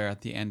to where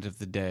at the end of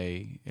the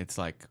day, it's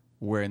like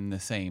we're in the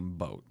same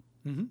boat,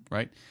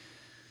 right?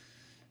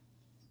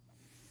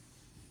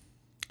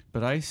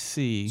 But I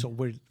see... So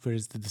where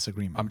is the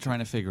disagreement? I'm trying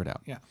to figure it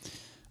out. Yeah.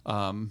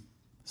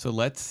 So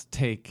let's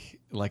take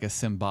like a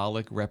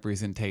symbolic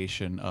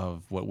representation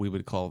of what we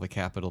would call the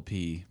capital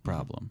P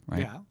problem,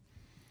 right? Yeah.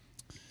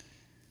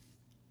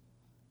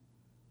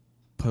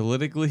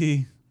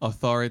 Politically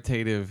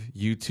authoritative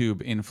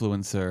YouTube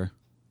influencer,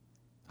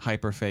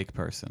 hyper fake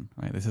person,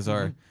 right? This is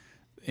our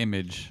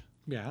image,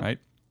 Yeah. right?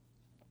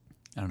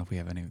 I don't know if we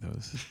have any of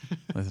those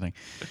listening.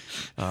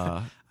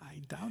 I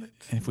doubt it.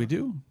 And if we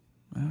do,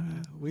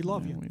 We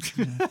love you.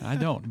 I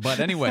don't. But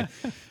anyway.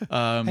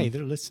 Hey,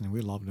 they're listening.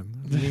 We love them.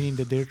 Meaning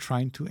that they're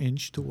trying to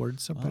inch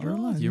towards a better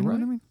life. You're You know right.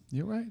 what I mean?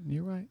 You're right.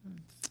 You're right.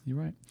 You're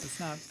right. It's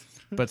not.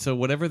 But so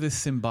whatever this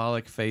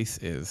symbolic face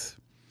is,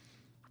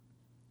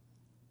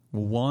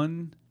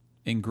 one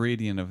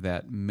ingredient of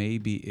that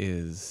maybe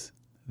is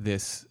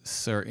this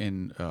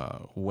certain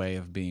way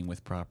of being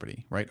with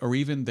property, right? Or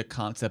even the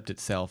concept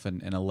itself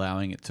and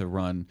allowing it to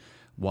run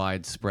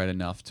widespread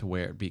enough to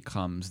where it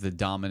becomes the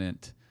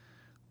dominant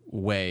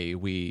way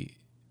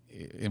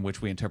in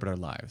which we interpret our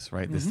lives,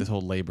 right? This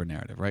whole labor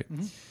narrative, right?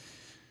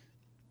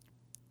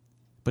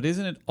 But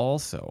isn't it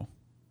also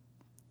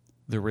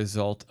the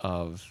result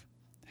of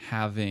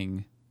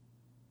having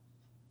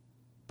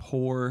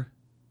poor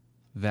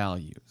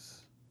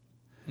values,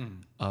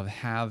 of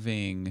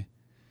having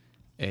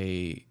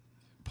a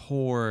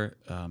poor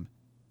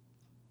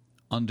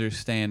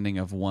understanding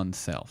of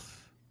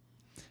oneself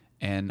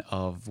and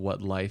of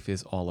what life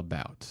is all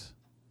about?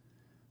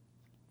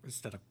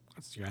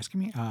 You're asking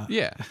me?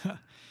 Yeah.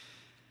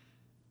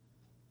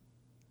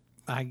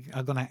 I'm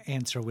going to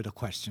answer with a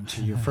question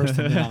to you first,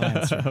 and then I'll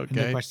answer. And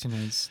the Okay. question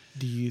is,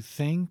 do you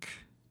think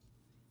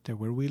that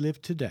where we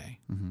live today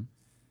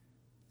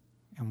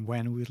and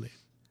when we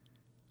live,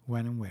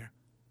 when and where,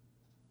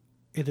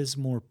 it is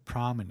more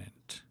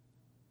prominent,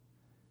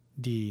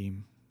 the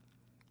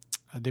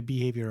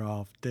behavior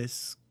of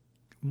this,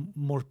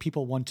 more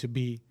people want to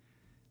be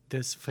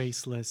this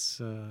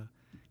faceless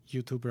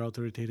YouTuber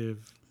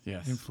authoritative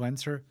Yes.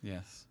 influencer,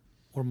 Yes.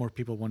 or more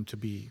people want to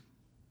be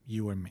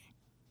you or me?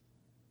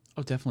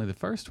 Oh, definitely the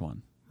first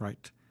one.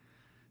 Right.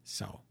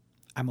 So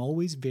I'm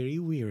always very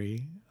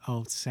weary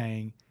of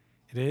saying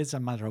it is a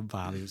matter of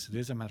values. It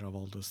is a matter of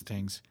all those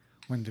things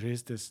when there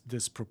is this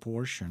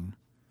disproportion,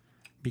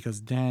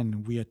 because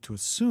then we have to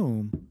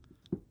assume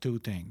two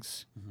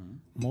things.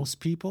 Most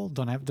people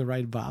don't have the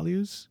right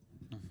values,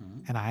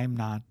 and I'm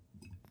not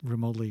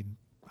remotely,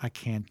 I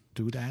can't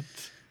do that.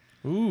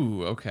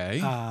 Ooh,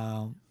 okay.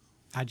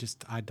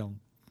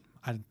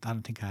 I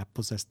don't think I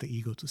possess the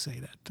ego to say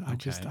that.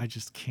 Okay. I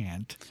just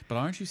can't. But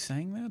aren't you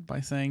saying that by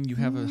saying you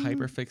have a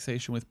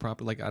hyperfixation with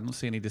property? Like, I don't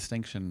see any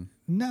distinction.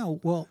 No,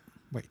 well,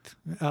 wait,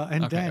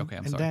 and Okay, then okay,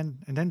 I'm and sorry.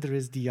 then there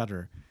is the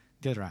other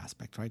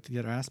aspect, right? The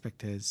other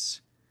aspect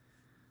is,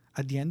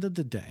 at the end of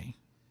the day,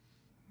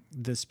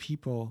 these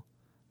people,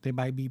 they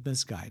might be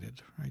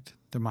misguided, right?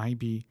 There might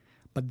be,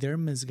 but they're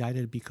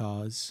misguided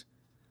because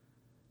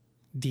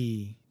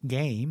the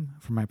game,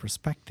 from my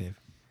perspective,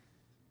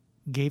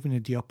 gave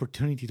them the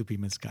opportunity to be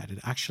misguided.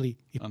 Actually,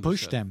 it pushed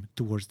Understood. them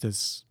towards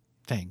this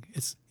thing.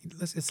 It's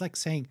like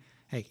saying,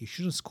 hey, you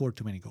shouldn't score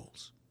too many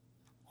goals,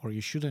 or you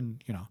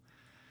shouldn't,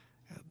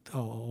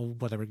 or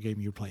whatever game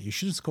you play, you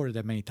shouldn't score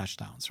that many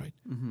touchdowns, right?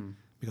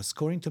 Because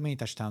scoring too many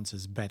touchdowns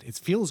is bad. It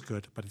feels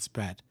good, but it's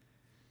bad.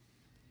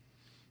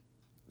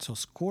 So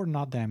score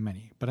not that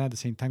many, but at the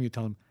same time, you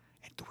tell them,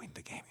 hey, to win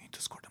the game, you need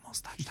to score the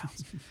most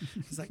touchdowns.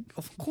 It's like,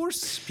 of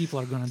course, people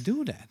are going to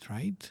do that,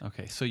 right?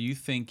 Okay, so you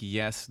think,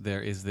 yes,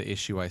 there is the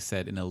issue I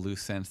said in a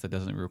loose sense that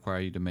doesn't require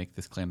you to make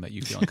this claim that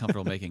you feel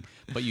uncomfortable making,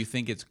 but you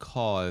think it's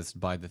caused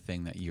by the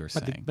thing that you're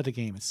saying. But the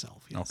game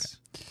itself, yes.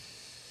 Okay.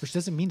 Which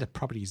doesn't mean that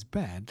property is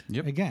bad.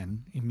 Yep.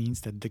 Again, it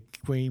means that the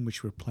way in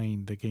which we're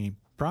playing the game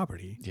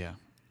property Yeah.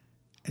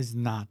 is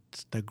not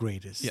the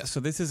greatest. Yeah, so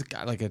this is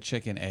like a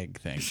chicken egg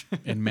thing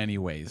in many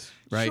ways,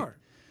 right? Sure.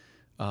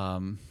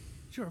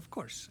 Sure, of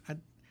course.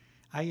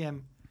 I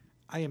am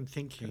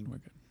thinking. We're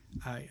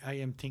good. I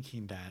am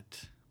thinking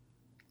that.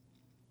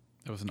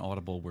 That was an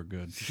audible. We're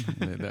good.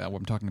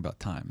 I'm talking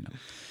about time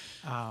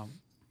now.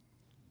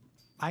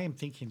 I am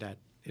thinking that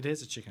it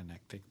is a chicken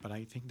egg thing, but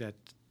I think that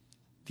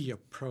the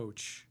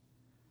approach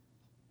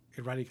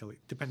erratically,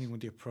 depending on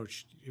the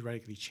approach,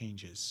 erratically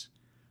changes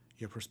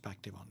your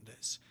perspective on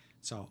this.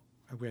 So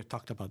we have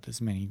talked about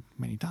this many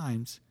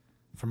times.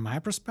 From my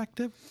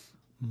perspective,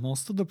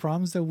 most of the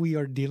problems that we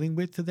are dealing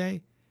with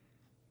today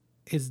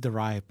is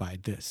derived by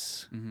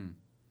this,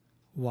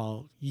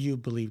 while you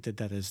believe that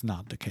that is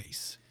not the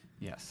case.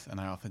 Yes, and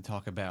I often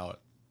talk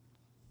about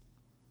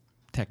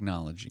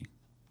technology.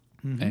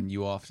 And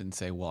you often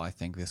say, well, I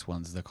think this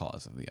one's the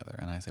cause of the other.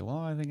 And I say, well,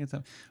 I think it's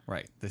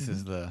right. This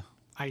is the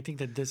I think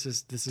that this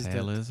is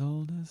tale the as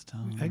old as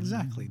time.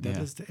 exactly that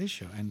is the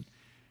issue. And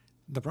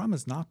the problem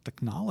is not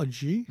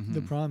technology.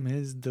 The problem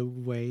is the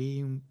way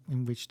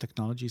in which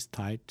technology is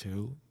tied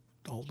to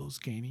all those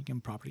gaming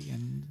and property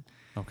and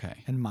Okay.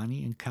 and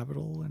money and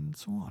capital and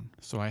so on.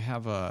 So I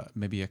have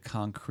maybe a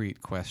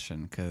concrete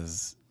question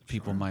because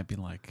people might be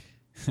like,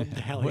 What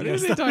the hell what are are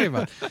you they talking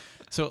about?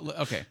 So,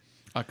 okay.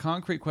 A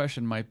concrete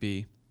question might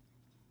be,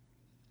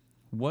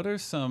 what are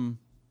some,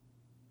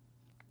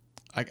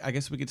 I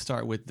guess we could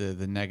start with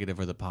the negative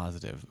or the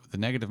positive. The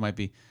negative might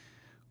be,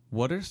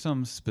 what are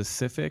some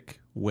specific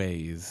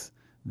ways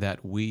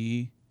that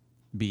we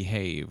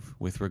behave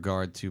with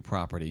regard to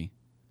property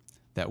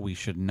that we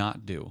should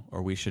not do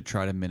or we should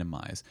try to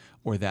minimize,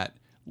 or that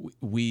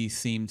we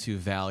seem to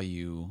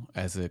value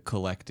as a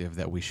collective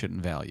that we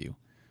shouldn't value?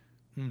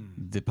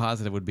 The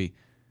positive would be,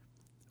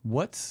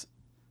 what's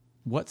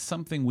what's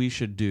something we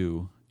should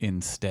do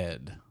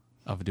instead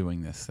of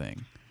doing this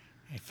thing?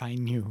 If I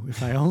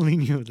only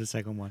knew the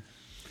second one.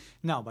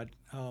 No, but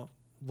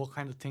what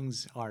kind of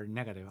things are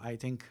negative? I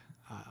think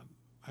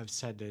I've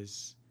said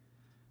this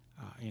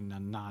in a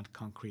not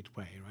concrete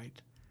way,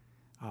 right?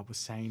 I was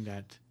saying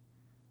that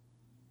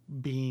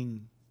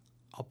being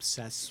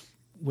obsessed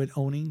with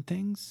owning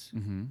things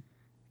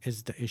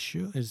is the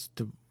issue,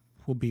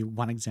 will be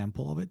one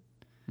example of it.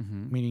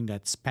 Meaning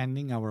that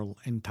spending our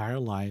entire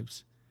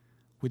lives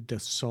with the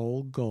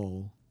sole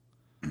goal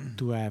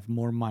to have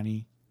more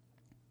money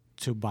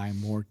to buy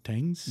more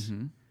things,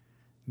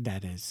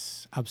 that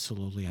is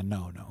absolutely a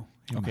no-no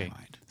in my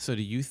mind. So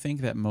do you think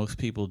that most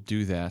people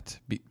do that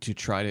to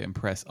try to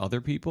impress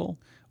other people,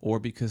 or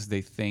because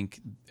they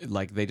think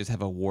like they just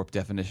have a warped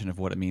definition of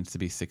what it means to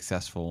be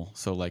successful?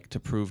 So like to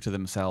prove to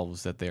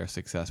themselves that they are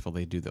successful,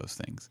 they do those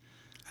things.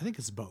 I think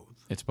it's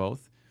both. It's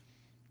both?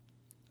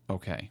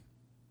 Okay.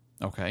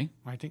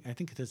 I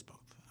think it is both.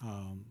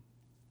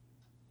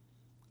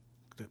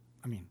 The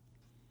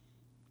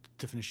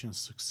definition of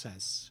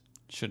success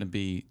shouldn't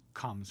be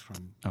comes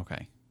from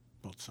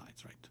both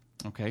sides, right?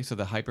 Okay, so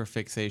the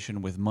hyperfixation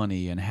with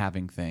money and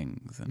having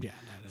things and that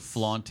is,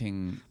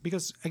 flaunting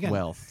because again,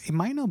 wealth. It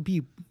might not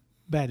be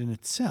bad in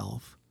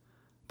itself,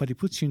 but it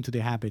puts you into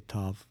the habit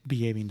of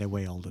behaving that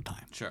way all the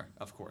time. Sure,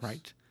 of course.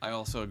 Right? I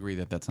also agree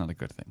that that's not a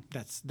good thing.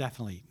 That's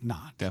definitely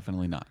not.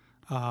 Definitely not.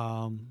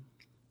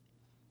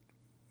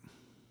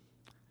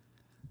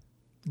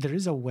 There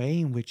is a way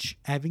in which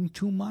having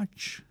too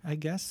much, I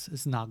guess,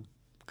 is not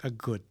a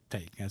good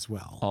thing as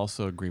well.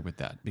 Also agree with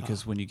that,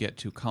 because when you get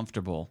too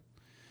comfortable,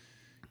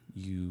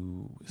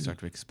 you start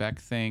to expect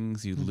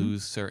things, you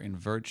lose certain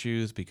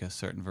virtues because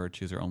certain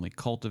virtues are only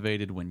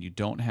cultivated when you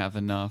don't have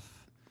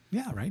enough.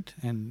 Yeah, right.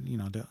 And,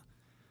 the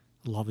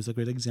love is a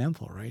great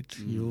example, right?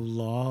 You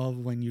love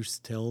when you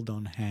still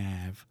don't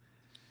have,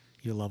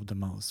 you love the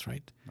most,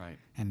 right? Right.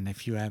 And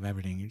if you have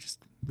everything, you just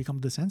become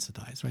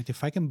desensitized, right?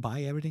 If I can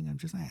buy everything, I'm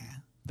just,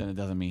 then it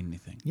doesn't mean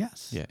anything.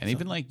 Yes. Yeah, and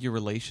even like your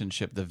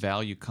relationship, the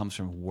value comes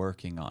from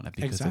working on it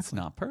because it's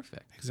not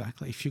perfect.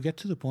 Exactly. If you get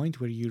to the point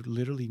where you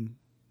literally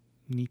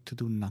need to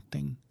do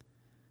nothing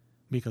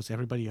because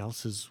everybody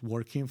else is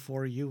working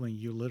for you and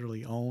you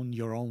literally own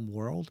your own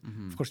world,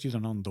 of course you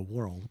don't own the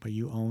world, but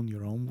you own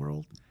your own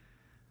world,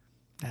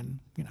 then,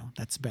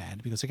 that's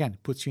bad. Because again,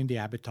 it puts you in the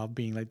habit of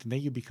being like,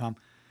 then you become,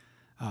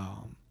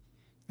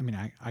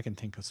 I can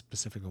think of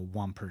specifically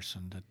one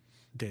person that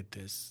did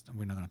this.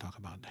 We're not going to talk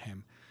about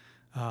him.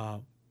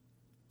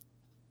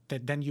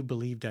 That then you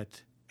believe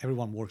that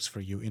everyone works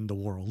for you in the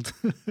world.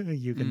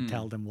 You can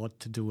tell them what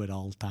to do at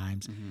all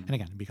times. And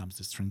again, it becomes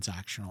this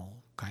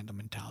transactional kind of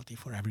mentality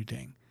for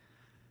everything.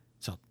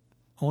 So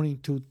owning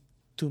too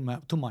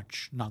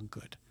much, not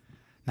good.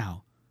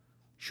 Now,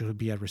 should it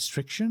be a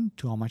restriction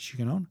to how much you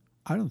can own?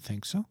 I don't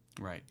think so.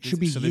 Right. Should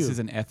be so this is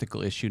an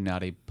ethical issue,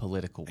 not a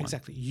political one.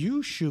 Exactly.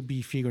 You should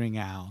be figuring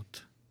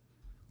out,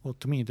 well,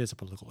 to me it is a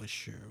political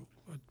issue,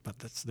 but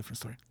that's a different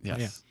story. Yes.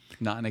 Yeah.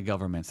 Not in a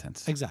government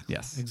sense. Exactly.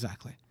 Yes.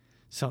 Exactly.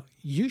 So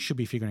you should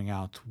be figuring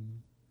out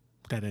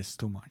that is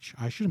too much.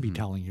 I shouldn't be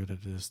telling you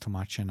that it is too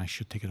much and I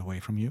should take it away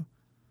from you.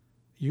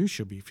 You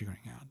should be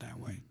figuring out that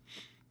way.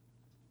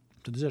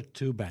 So these are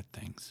two bad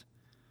things.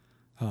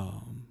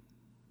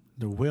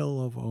 The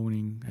will of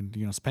owning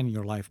and spending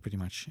your life pretty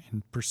much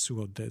in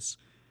pursuit of this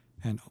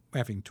and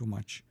having too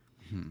much.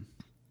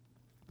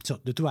 So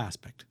the two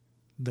aspects,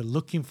 the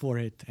looking for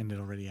it and the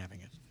already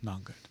having it,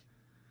 not good.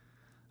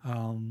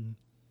 Can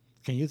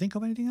you think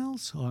of anything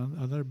else or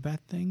other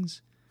bad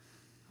things?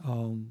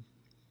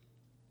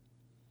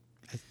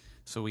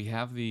 So we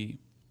have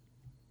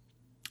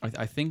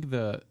I think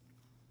the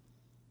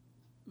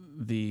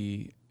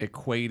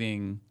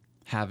equating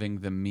having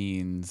the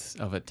means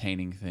of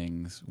attaining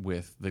things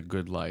with the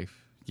good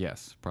life,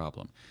 yes,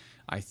 problem.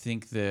 I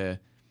think the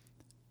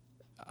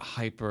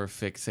hyper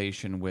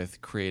fixation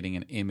with creating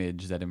an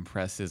image that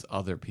impresses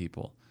other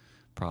people,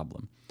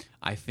 problem.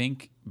 I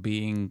think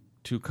being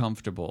too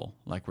comfortable,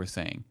 like we're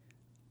saying,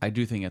 I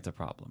do think it's a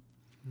problem.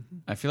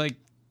 I feel like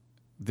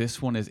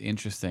this one is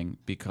interesting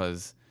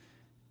because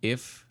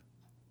if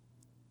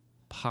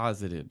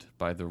posited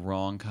by the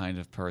wrong kind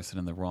of person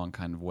in the wrong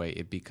kind of way,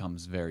 it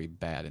becomes very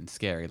bad and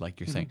scary. Like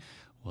you're saying,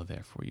 well,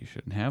 therefore you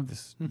shouldn't have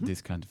this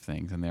kind of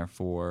things, and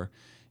therefore,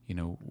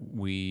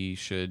 we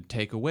should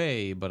take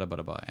away, blah,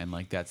 blah, blah. And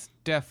like that's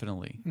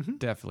definitely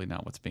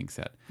not what's being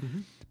said.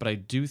 But I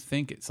do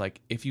think it's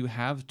like if you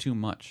have too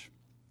much,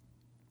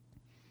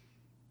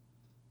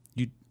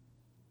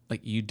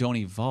 you don't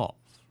evolve,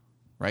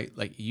 right?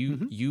 Like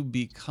you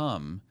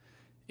become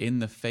in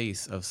the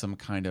face of some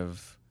kind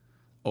of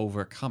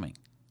overcoming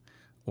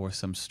or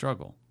some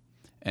struggle.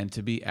 And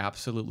to be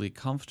absolutely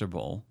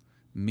comfortable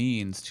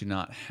means to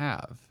not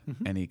have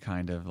any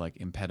kind of like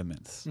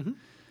impediments.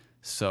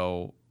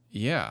 So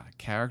yeah,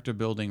 character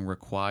building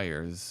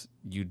requires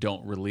you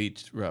don't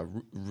reach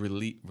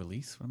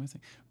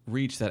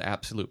that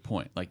absolute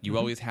point. Like you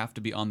always have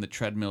to be on the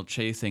treadmill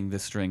chasing the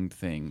stringed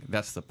thing.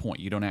 That's the point.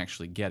 You don't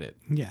actually get it.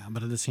 Yeah,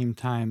 but at the same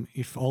time,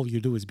 if all you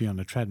do is be on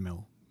the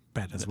treadmill,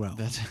 bad as well,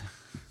 That's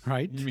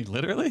right? you mean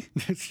literally?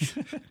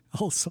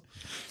 Also,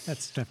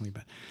 that's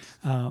definitely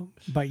bad.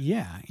 But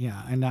yeah,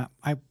 and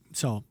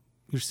so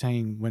you're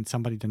saying when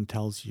somebody then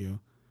tells you,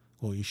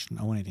 well, you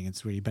shouldn't own anything,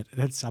 it's really bad.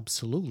 That's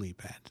absolutely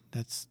bad.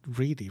 That's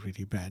really,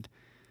 really bad.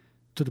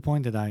 To the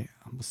point that I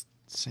was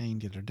saying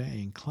the other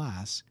day in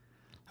class,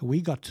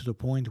 we got to the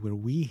point where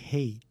we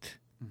hate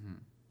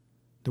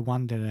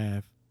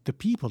the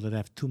people that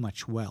have too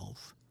much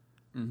wealth,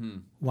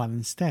 while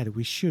instead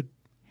we should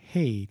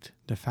hate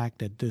the fact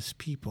that these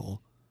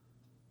people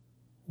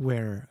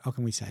how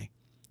can we say,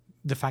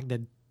 the fact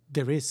that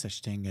there is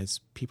such thing as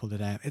people that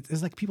have,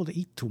 it's like people that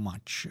eat too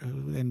much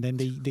and then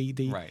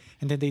they Right.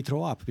 and then they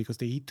throw up because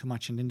they eat too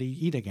much and then they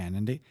eat again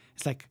and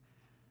it's like,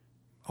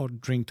 or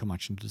drink too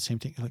much and do the same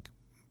thing. Like,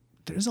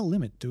 there's a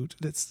limit, dude.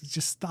 Let's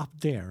just stop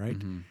there, right?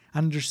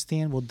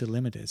 Understand what the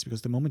limit is,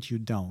 because the moment you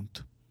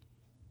don't,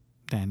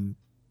 then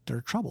there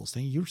are troubles.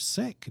 Then you're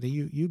sick. Then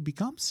you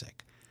become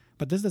sick.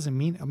 But this doesn't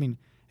mean, I mean,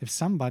 if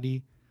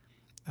somebody,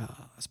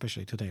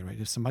 especially today, right?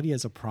 If somebody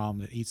has a problem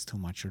that eats too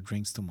much or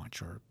drinks too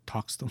much or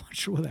talks too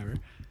much or whatever,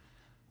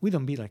 we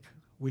don't be like,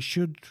 we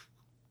should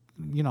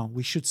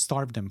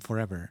starve them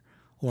forever,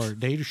 or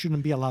they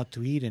shouldn't be allowed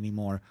to eat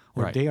anymore,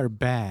 or Right. they are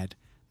bad.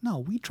 No,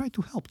 we try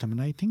to help them.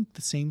 And I think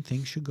the same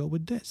thing should go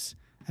with this.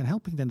 And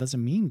helping them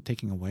doesn't mean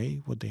taking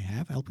away what they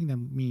have. Helping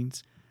them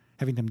means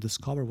having them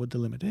discover what the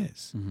limit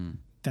is.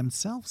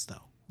 Themselves,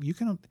 though. You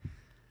cannot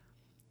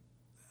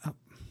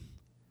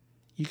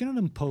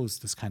impose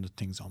this kind of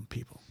things on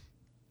people.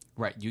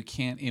 Right. You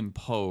can't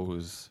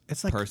impose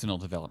It's like- personal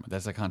development.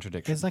 That's a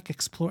contradiction. It's like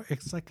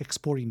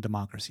exporting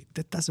democracy.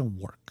 That doesn't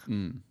work.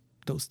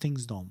 Those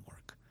things don't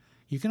work.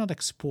 You cannot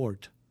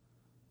export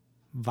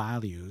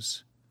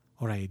values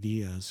or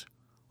ideas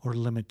or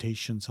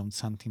limitations on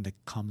something that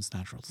comes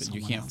natural to You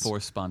someone can't else.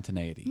 force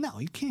spontaneity. No,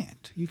 you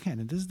can't. You can't.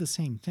 And this is the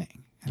same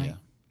thing. And Yeah.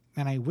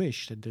 I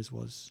wish that this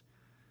was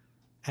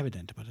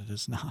evident, but it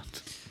is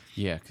not.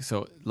 Yeah.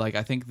 So, like,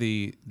 I think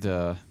the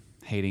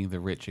hating the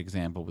rich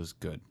example was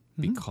good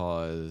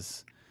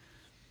because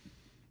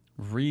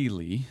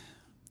really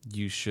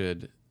you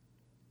should,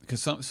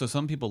 because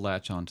some people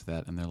latch onto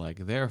that and they're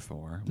like,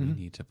 therefore we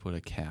need to put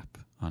a cap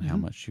on how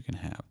much you can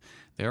have.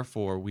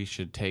 Therefore, we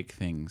should take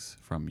things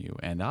from you,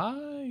 and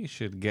I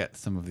should get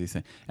some of these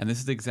things. And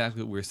this is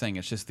exactly what we were saying.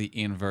 It's just the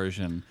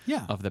inversion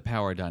Yeah. of the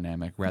power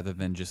dynamic rather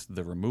than just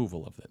the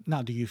removal of it.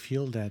 Now, do you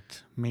feel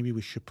that maybe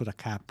we should put a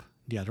cap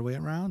the other way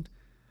around?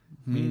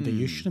 Meaning that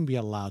you shouldn't be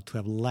allowed to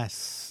have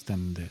less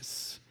than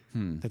this.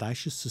 That I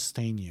should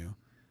sustain you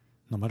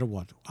no matter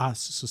what.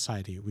 Us,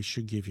 society, we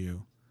should give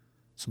you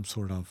some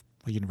sort of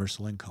a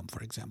universal income,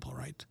 for example,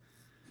 right?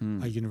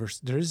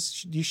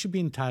 You should be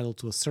entitled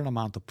to a certain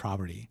amount of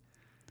property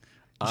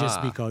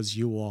just because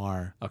you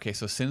are. Okay,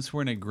 so since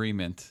we're in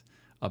agreement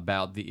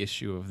about the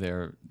issue of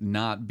there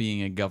not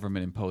being a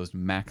government-imposed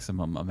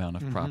maximum amount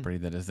of property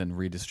that is then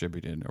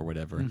redistributed or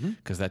whatever,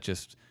 because that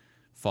just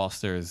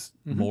fosters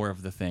more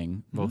of the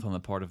thing, both on the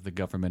part of the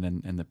government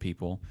and the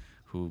people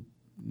who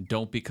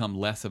don't become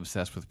less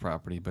obsessed with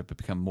property, but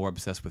become more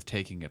obsessed with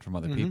taking it from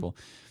other people.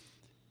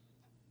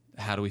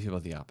 How do we feel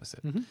about the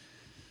opposite?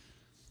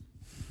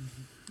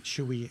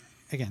 Should we,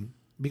 again,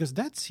 because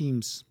that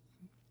seems,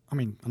 I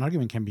mean, an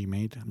argument can be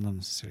made. I'm not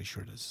necessarily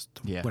sure that's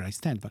where I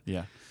stand, but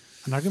Yeah.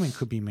 an argument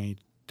could be made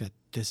that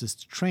this is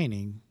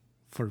training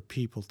for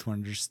people to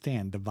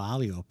understand the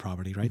value of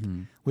property, right?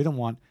 We don't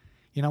want,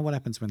 you know what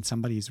happens when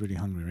somebody is really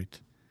hungry, right?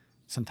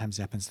 Sometimes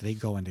it happens they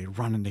go and they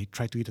run and they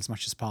try to eat as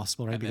much as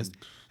possible, right?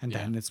 And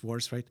Then it's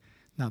worse, right?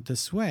 Now,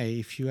 this way,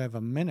 if you have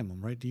a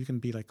minimum, right, you can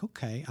be like,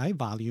 okay, I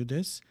value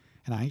this,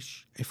 and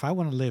if I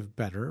want to live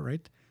better,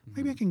 right,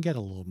 maybe I can get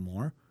a little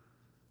more,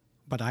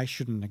 but I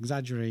shouldn't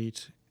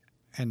exaggerate,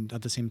 and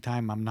at the same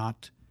time, I'm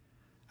not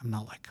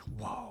like,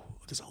 whoa,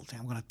 this whole thing,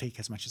 I'm going to take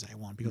as much as I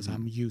want because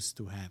I'm used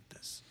to have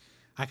this.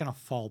 I cannot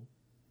fall,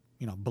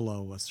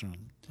 below a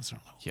certain level.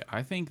 Yeah,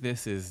 I think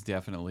this is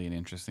definitely an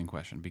interesting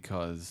question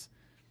because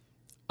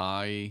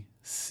I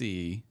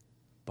see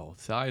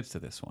both sides to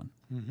this one.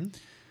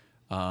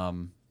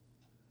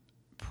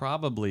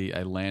 Probably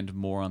I land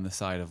more on the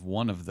side of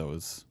one of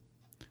those,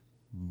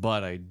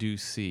 but I do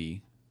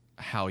see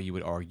how you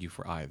would argue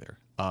for either.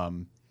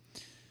 On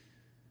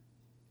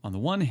the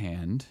one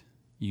hand,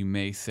 you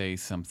may say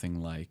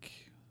something like,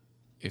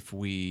 if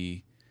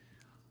we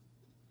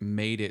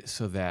made it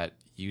so that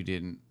you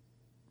didn't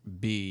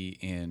be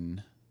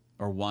in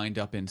or wind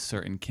up in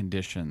certain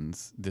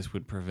conditions, this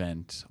would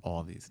prevent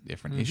all these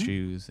different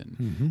issues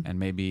and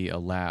maybe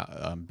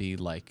allow be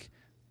like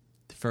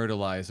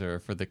fertilizer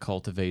for the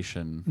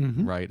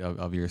cultivation, right,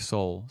 of your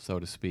soul, so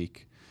to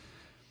speak.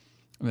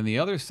 And then the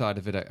other side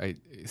of it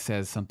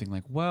says something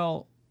like,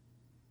 well,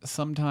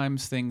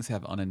 sometimes things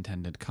have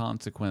unintended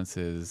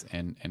consequences,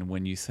 and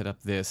when you set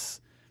up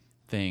this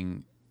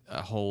thing,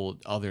 a whole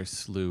other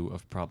slew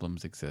of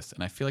problems exist.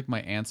 And I feel like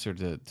my answer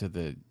to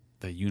the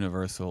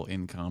universal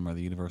income or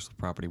the universal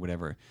property,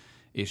 whatever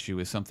issue,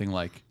 is something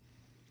like,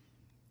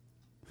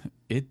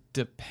 it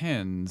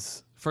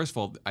depends. First of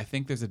all, I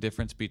think there's a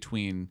difference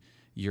between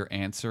your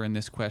answer in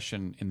this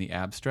question in the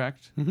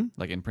abstract,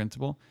 like in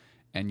principle,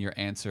 and your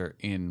answer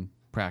in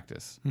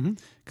practice.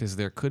 Because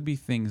there could be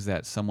things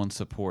that someone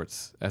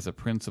supports as a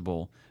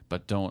principle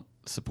but don't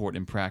support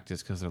in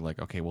practice because they're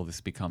like, okay, well, this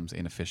becomes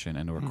inefficient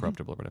and or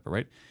corruptible or whatever,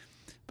 right?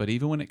 But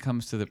even when it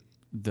comes to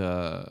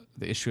the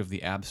issue of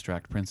the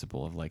abstract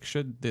principle of like,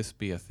 should this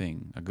be a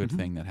thing, a good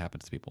thing that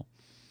happens to people?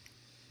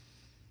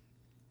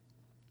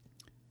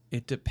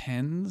 It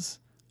depends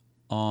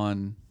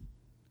on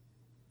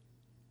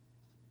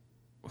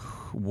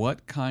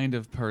what kind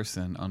of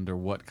person under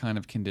what kind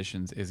of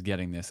conditions is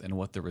getting this and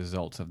what the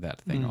results of that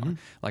thing are.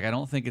 Like, I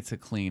don't think it's a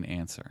clean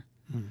answer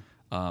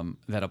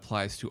that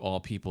applies to all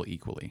people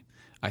equally.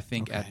 I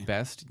think at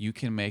best you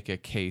can make a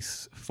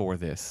case for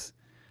this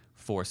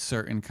for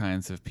certain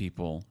kinds of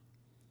people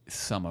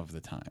some of the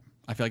time.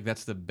 I feel like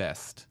that's the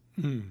best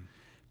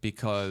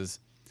because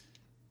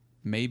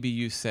maybe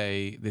you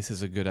say this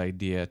is a good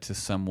idea to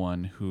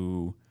someone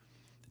who,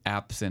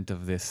 absent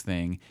of this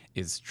thing,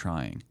 is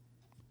trying.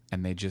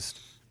 And they just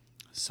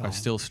are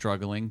still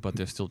struggling, but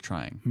they're still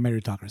trying.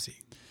 Meritocracy.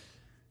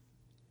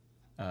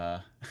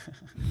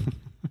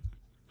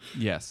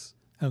 Yes.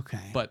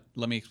 Okay. But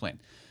let me explain.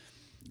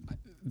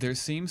 There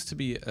seems to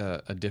be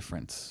a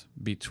difference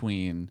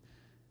between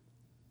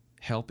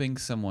helping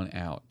someone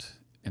out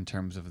in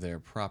terms of their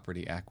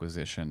property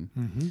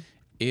acquisition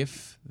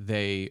if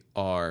they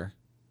are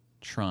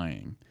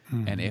trying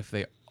and if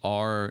they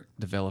are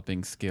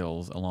developing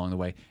skills along the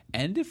way,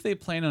 and if they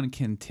plan on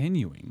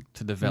continuing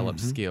to develop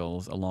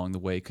skills along the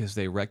way because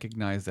they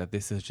recognize that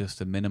this is just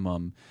a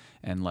minimum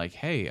and like,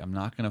 hey, I'm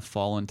not going to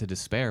fall into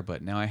despair,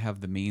 but now I have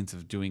the means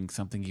of doing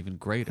something even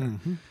greater,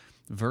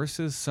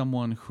 versus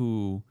someone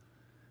who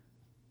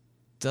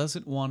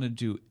doesn't want to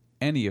do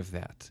any of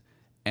that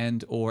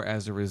and or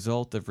as a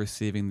result of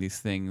receiving these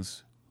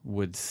things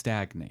would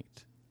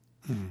stagnate.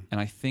 And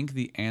I think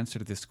the answer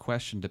to this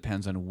question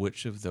depends on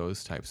which of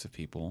those types of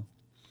people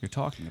you're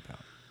talking about.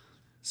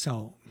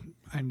 So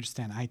I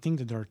understand. I think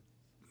that there are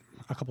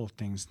a couple of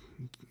things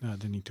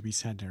that need to be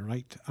said there,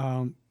 right?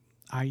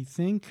 I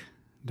think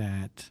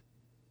that,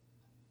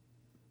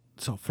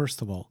 so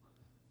first of all,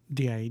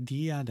 the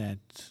idea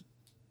that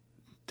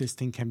this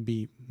thing can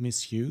be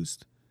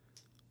misused,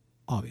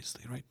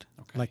 obviously, right?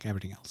 Okay. Like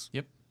everything else.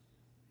 Yep.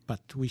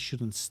 But we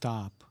shouldn't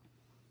stop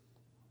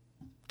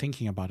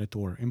thinking about it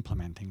or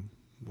implementing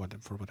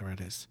for whatever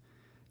it is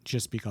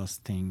just because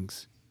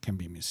things can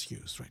be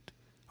misused, right?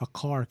 A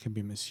car can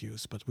be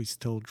misused, but we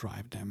still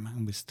drive them,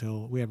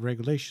 and we have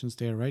regulations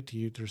there, right?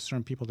 There's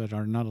certain people that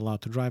are not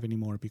allowed to drive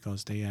anymore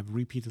because they have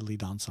repeatedly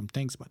done some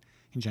things, but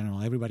in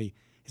general, everybody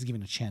is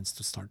given a chance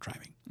to start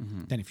driving.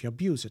 Then if you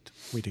abuse it,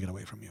 we take it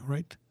away from you,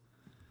 right?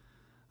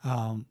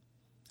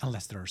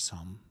 Unless there are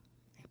some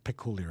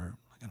peculiar,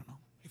 I don't know,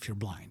 if you're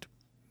blind,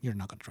 you're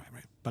not going to drive,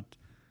 right? But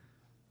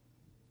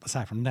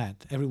aside from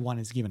that, everyone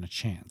is given a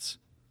chance.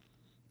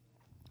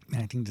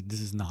 And I think that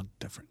this is not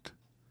different.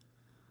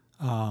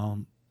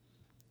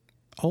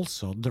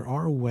 Also, there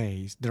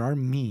are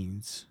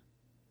means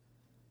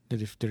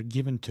that if they're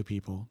given to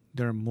people,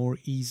 they're more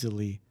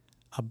easily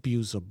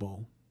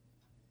abusable.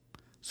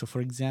 So, for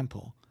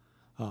example,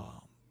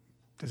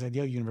 this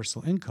idea of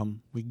universal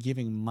income, we're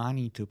giving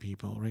money to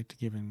people, right?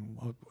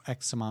 Giving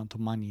X amount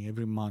of money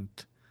every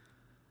month.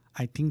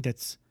 I think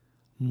that's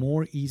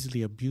more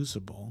easily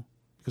abusable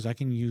because I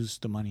can use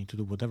the money to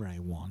do whatever I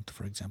want,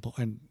 for example.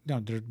 And there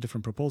are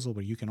different proposals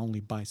where you can only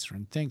buy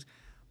certain things.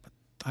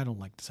 I don't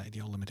like this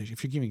idea of limitation.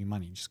 If you're giving me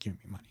money, just give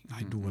me money.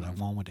 I do what I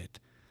want with it.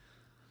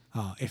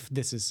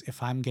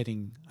 If I'm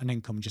getting an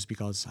income just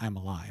because I'm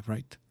alive,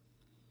 right?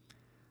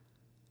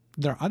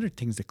 There are other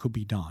things that could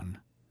be done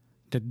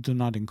that do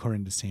not incur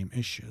in the same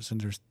issues.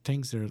 And there's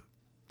things that are,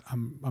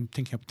 I'm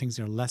thinking of things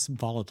that are less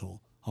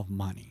volatile of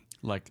money.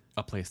 Like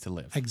a place to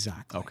live.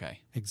 Exactly. Okay.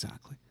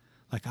 Exactly.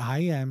 Like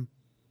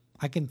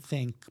I can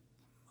think,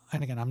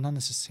 and again, I'm not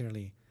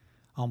necessarily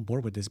on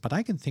board with this, but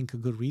I can think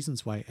of good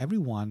reasons why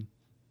everyone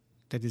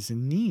that is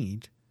in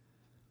need,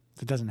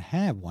 that doesn't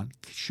have one,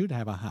 should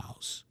have a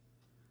house.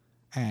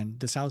 And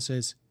this house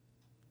is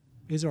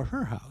his or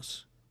her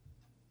house,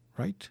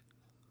 right?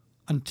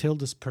 Until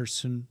this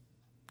person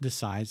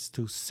decides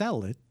to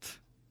sell it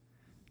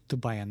to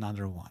buy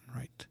another one,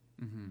 right?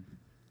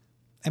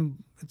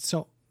 And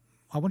so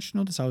I want you to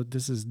notice how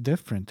this is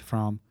different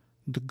from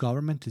the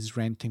government is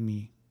renting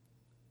me.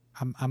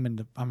 I'm in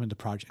the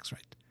projects,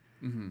 right?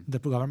 The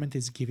government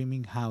is giving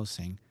me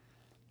housing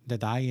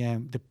that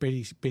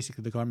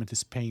basically the government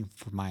is paying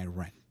for my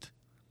rent.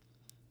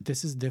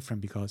 This is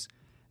different because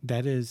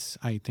that is,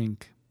 I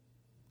think,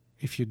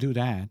 if you do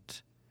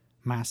that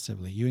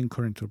massively, you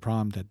incur into a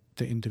problem that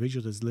the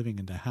individual that's living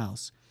in the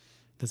house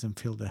doesn't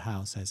feel the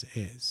house as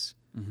is.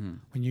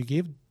 When you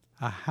give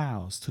a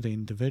house to the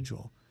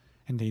individual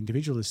and the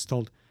individual is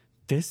told,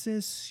 this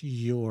is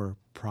your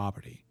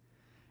property.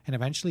 And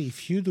eventually,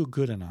 if you do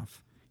good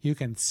enough, you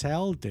can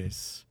sell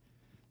this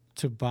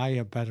to buy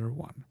a better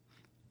one.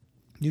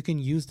 You can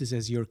use this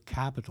as your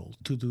capital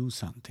to do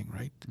something,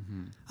 right?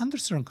 Under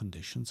certain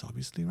conditions,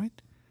 obviously,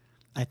 right?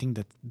 I think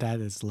that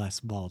is less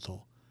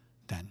volatile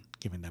than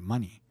giving them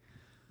money.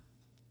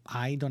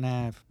 I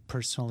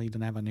personally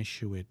don't have an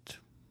issue with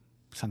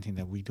something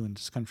that we do in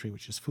this country,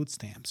 which is food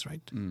stamps,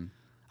 right?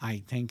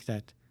 I think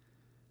that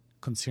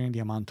considering the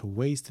amount of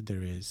waste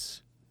there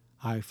is,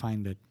 I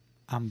find it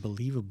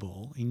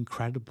unbelievable,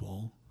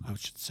 incredible, I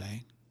should say,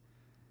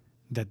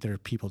 that there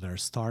are people that are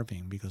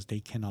starving because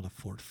they cannot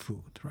afford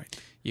food, right?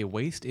 Yeah,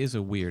 waste is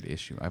a weird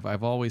issue.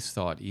 I've always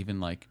thought, even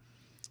like,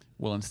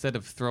 well, instead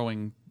of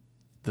throwing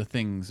the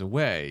things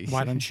away,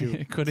 why don't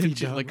you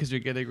couldn't you, like, because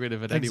you're getting rid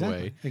of it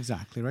anyway.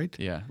 Exactly, right?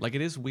 Yeah, like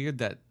it is weird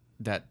that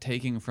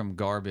taking from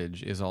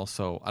garbage is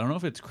also, I don't know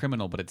if it's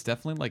criminal, but it's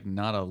definitely like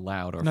not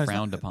allowed or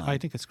frowned upon. I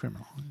think it's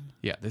criminal.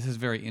 Yeah, this is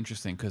very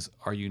interesting because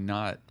are you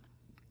not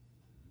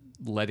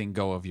letting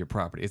go of your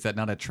property? Is that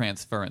not a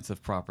transference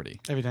of property?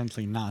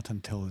 Evidently not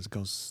until it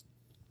goes,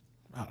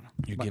 I don't know.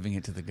 You're giving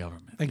it to the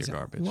government, your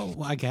garbage. Well,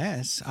 I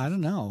guess. I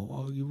don't know.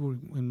 Well, you were,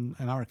 in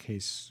our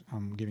case,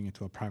 I'm giving it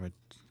to a private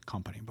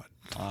company, but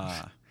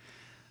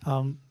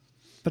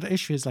but the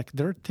issue is, like,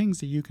 there are things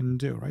that you can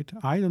do, right?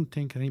 I don't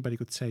think anybody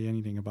could say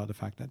anything about the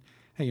fact that,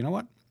 hey, you know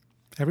what?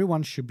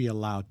 Everyone should be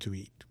allowed to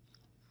eat,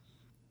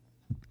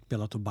 be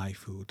allowed to buy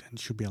food, and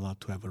should be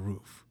allowed to have a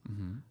roof.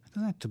 It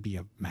doesn't have to be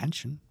a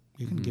mansion.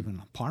 You can give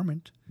an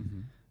apartment,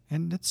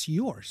 and that's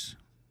yours.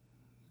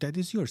 That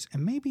is yours.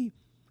 And maybe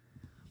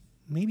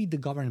the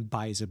government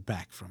buys it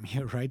back from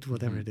you, right?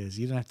 Whatever it is.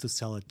 You don't have to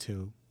sell it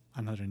to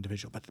another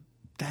individual, but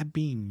that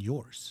being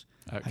yours.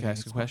 Can I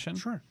ask a question?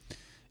 Sure.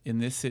 In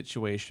this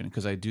situation,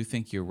 because I do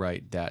think you're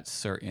right that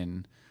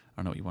certain, I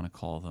don't know what you want to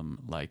call them,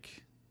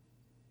 like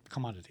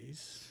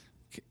commodities,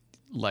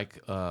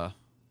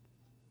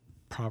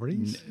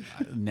 properties,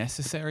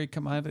 necessary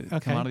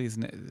commodities,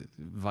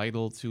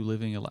 vital to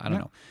living. I don't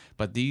know,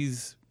 but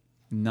these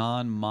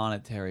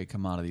non-monetary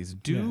commodities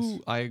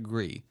do, I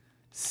agree,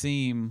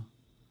 seem,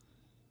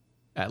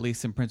 at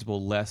least in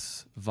principle,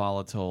 less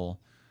volatile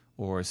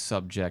or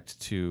subject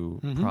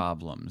to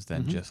problems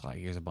than just like,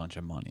 here's a bunch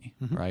of money,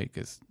 right?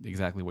 Because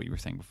exactly what you were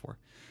saying before.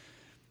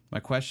 My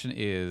question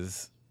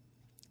is,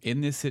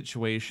 in this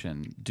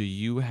situation, do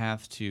you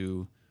have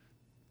to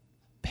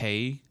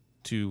pay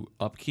to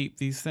upkeep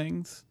these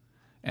things?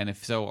 And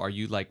if so, are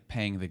you like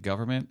paying the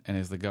government? And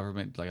is the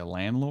government like a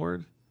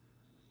landlord?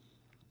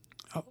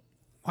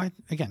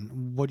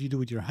 Again, what do you do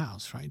with your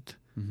house, right?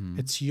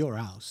 It's your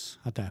house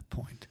at that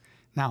point.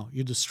 Now,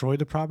 you destroy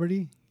the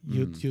property,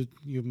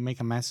 you make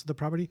a mess of the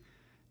property.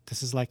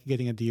 This is like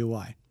getting a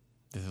DUI.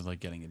 This is like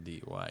getting a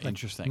DUI. Like,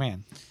 interesting.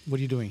 Man, what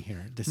are you doing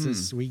here? This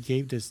is, we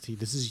gave this to you.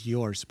 This is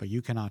yours, but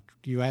you cannot,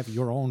 you have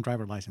your own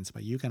driver license,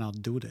 but you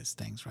cannot do these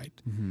things, right?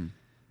 And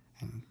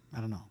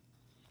I don't know.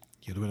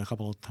 You do it a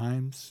couple of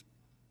times,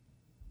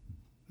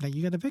 then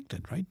you get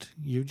evicted, right?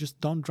 You just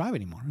don't drive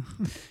anymore.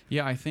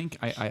 Yeah, I think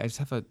I just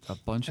have a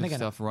bunch of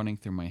stuff running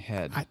through my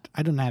head.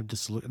 I don't have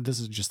this. This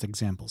is just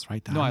examples,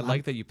 right? No, I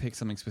like that you pick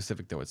something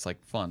specific, though. It's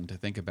like fun to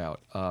think about.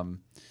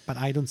 But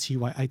I don't see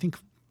why. I think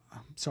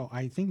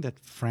that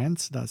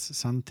France does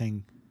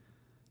something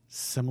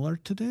similar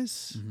to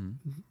this.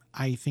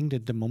 I think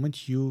that the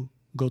moment you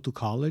go to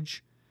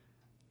college,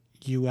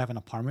 you have an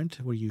apartment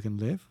where you can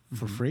live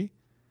for free.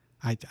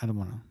 I don't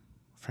want to,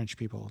 French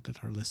people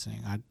that are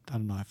listening, I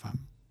don't know if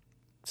I'm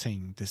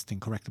saying this thing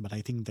correctly, but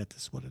I think that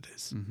is what it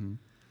is.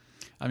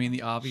 I mean,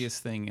 the obvious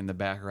thing in the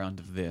background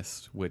of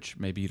this, which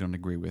maybe you don't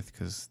agree with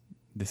because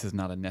this is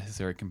not a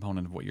necessary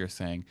component of what you're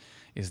saying,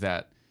 is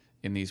that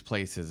in these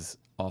places,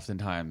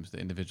 oftentimes the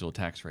individual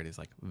tax rate is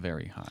like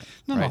very high.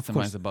 No, right? of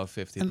Sometimes course. above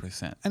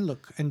 50%. And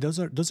look, and those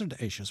are the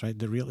issues, right?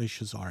 The real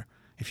issues are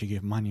if you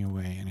give money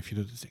away and if you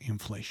do this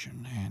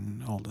inflation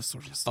and all this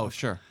sort of stuff. Oh,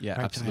 sure. Yeah,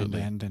 right?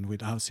 absolutely. And then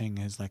with housing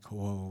is like,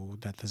 whoa,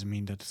 that doesn't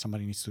mean that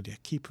somebody needs to do a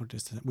keep or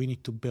this. We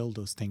need to build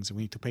those things and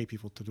we need to pay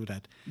people to do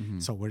that.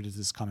 So where is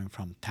this coming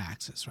from?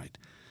 Taxes, right?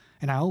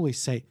 And I always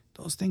say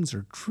those things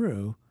are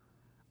true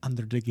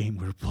under the game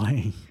we're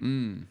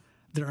playing.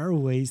 There are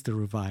ways to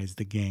revise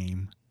the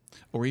game.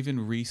 Or even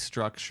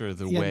restructure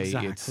the way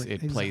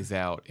it plays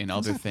out in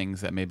other things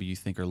that maybe you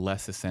think are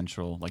less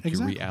essential, like you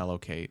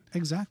reallocate.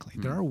 Exactly.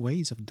 There are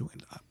ways of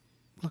doing that.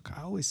 Look,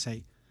 I always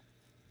say,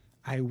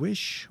 I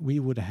wish we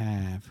would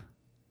have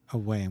a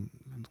way, and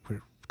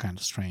we're kind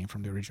of straying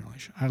from the original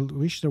issue. I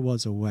wish there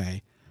was a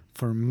way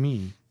for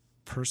me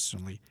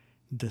personally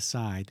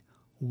decide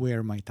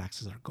where my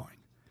taxes are going.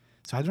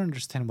 So I don't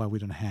understand why we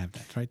don't have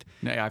that, right?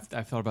 No,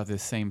 I've thought about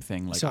this same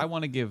thing. Like, so, I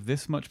want to give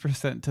this much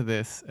percent to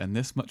this and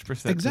this much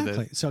percent to this.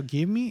 Exactly. So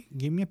give me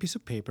a piece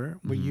of paper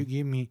where you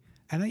give me,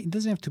 and it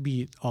doesn't have to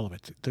be all of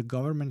it. The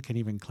government can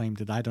even claim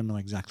that I don't know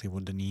exactly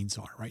what the needs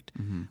are, right?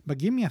 But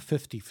give me a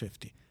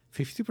 50-50.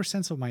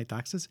 50% of my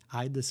taxes,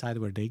 I decide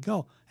where they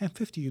go. And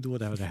 50, you do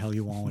whatever the hell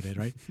you want with it,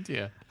 right?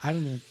 Yeah. I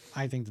don't know.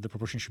 I think that the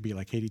proportion should be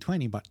like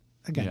 80-20, but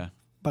again,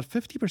 but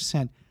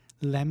 50%,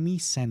 let me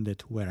send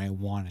it where I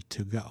want it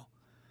to go.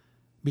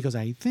 Because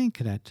I think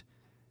that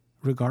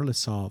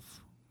regardless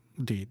of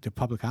the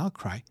public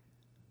outcry,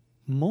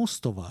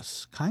 most of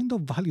us kind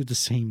of value the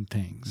same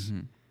things.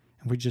 And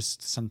we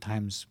just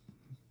sometimes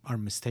are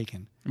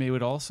mistaken. I mean, it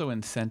would also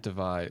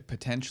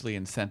potentially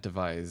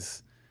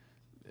incentivize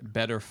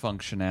better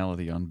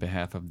functionality on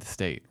behalf of the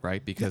state,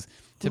 right? Because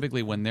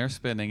typically when they're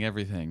spending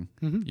everything,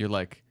 you're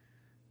like,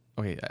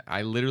 okay,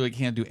 I literally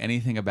can't do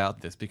anything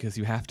about this because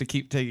you have to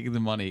keep taking the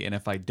money, and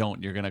if I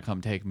don't, you're going to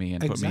come take me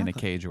and put me in a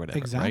cage or whatever,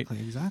 right?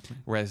 Exactly.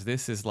 Whereas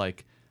this is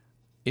like,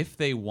 if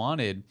they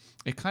wanted,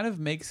 it kind of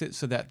makes it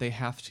so that they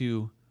have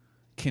to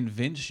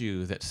convince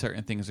you that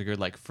certain things are good.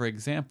 Like, for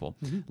example,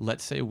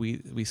 let's say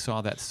we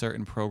saw that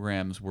certain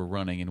programs were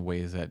running in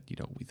ways that, you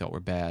know, we thought were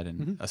bad,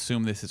 and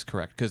assume this is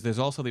correct. Because there's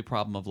also the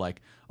problem of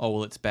like, oh,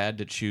 well, it's bad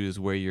to choose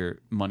where your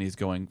money is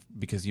going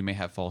because you may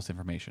have false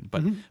information.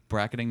 But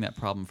bracketing that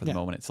problem for the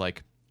moment, it's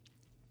like,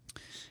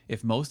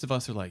 if most of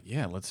us are like,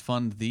 yeah, let's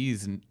fund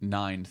these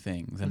 9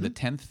 things, and the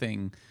 10th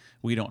thing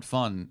we don't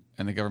fund,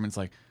 and the government's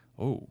like,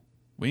 oh,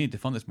 we need to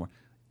fund this more.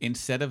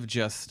 Instead of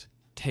just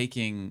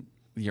taking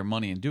your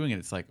money and doing it,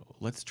 it's like,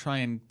 let's try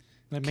and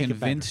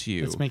convince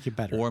you. Let's make it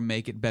better. Or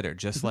make it better.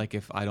 Just like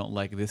if I don't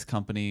like this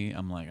company,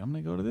 I'm like, I'm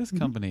going to go to this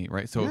company,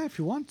 right? So yeah, if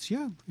you want,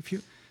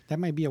 that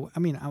might be I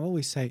mean, I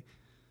always say,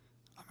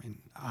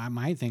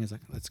 my thing is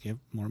like, let's give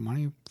more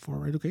money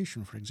for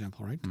education, for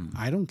example, right?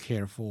 I don't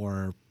care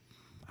for,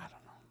 I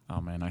don't know.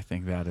 Oh man, I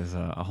think that is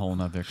a whole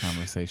nother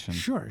conversation.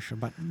 Sure,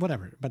 but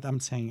whatever. But I'm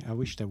saying I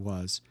wish there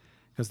was,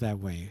 because that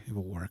way it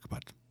will work.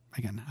 But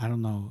again, I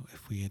don't know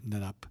if we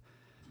ended up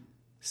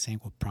saying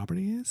what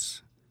property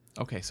is.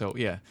 Okay, so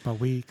yeah. But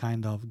we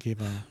kind of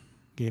gave a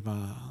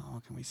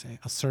what can we say,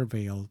 a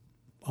survey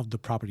of the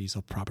properties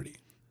of property.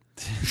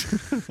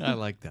 I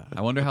like that.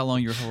 I wonder how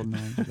long you're holding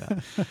on to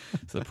that.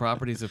 So the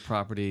properties of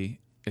property,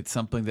 it's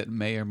something that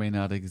may or may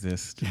not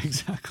exist.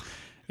 Exactly.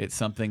 It's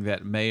something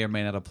that may or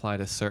may not apply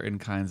to certain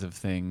kinds of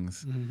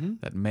things,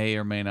 that may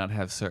or may not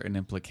have certain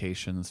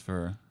implications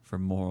for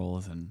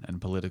morals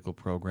and political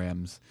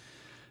programs.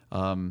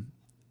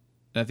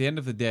 At the end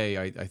of the day,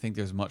 I think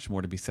there's much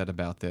more to be said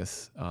about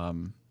this.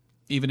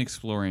 Even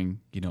exploring,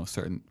 you know,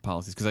 certain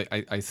policies, because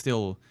I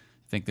still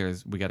think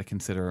we got to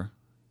consider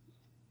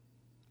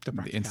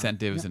the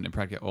incentives and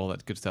all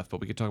that good stuff.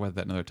 But we could talk about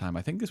that another time.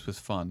 I think this was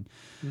fun.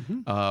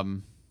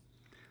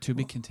 To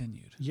be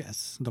continued.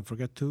 Yes, don't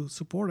forget to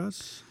support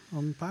us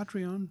on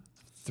Patreon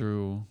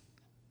through.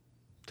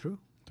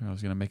 I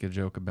was going to make a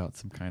joke about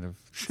some kind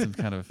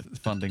of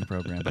funding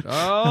program,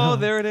 but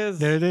there it is.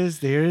 There it is.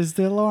 There is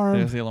the alarm.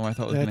 There's the alarm I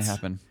thought was going to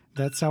happen.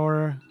 That's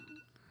our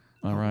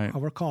all right.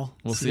 Our call.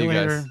 We'll see you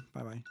later.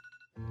 guys. Bye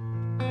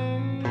bye.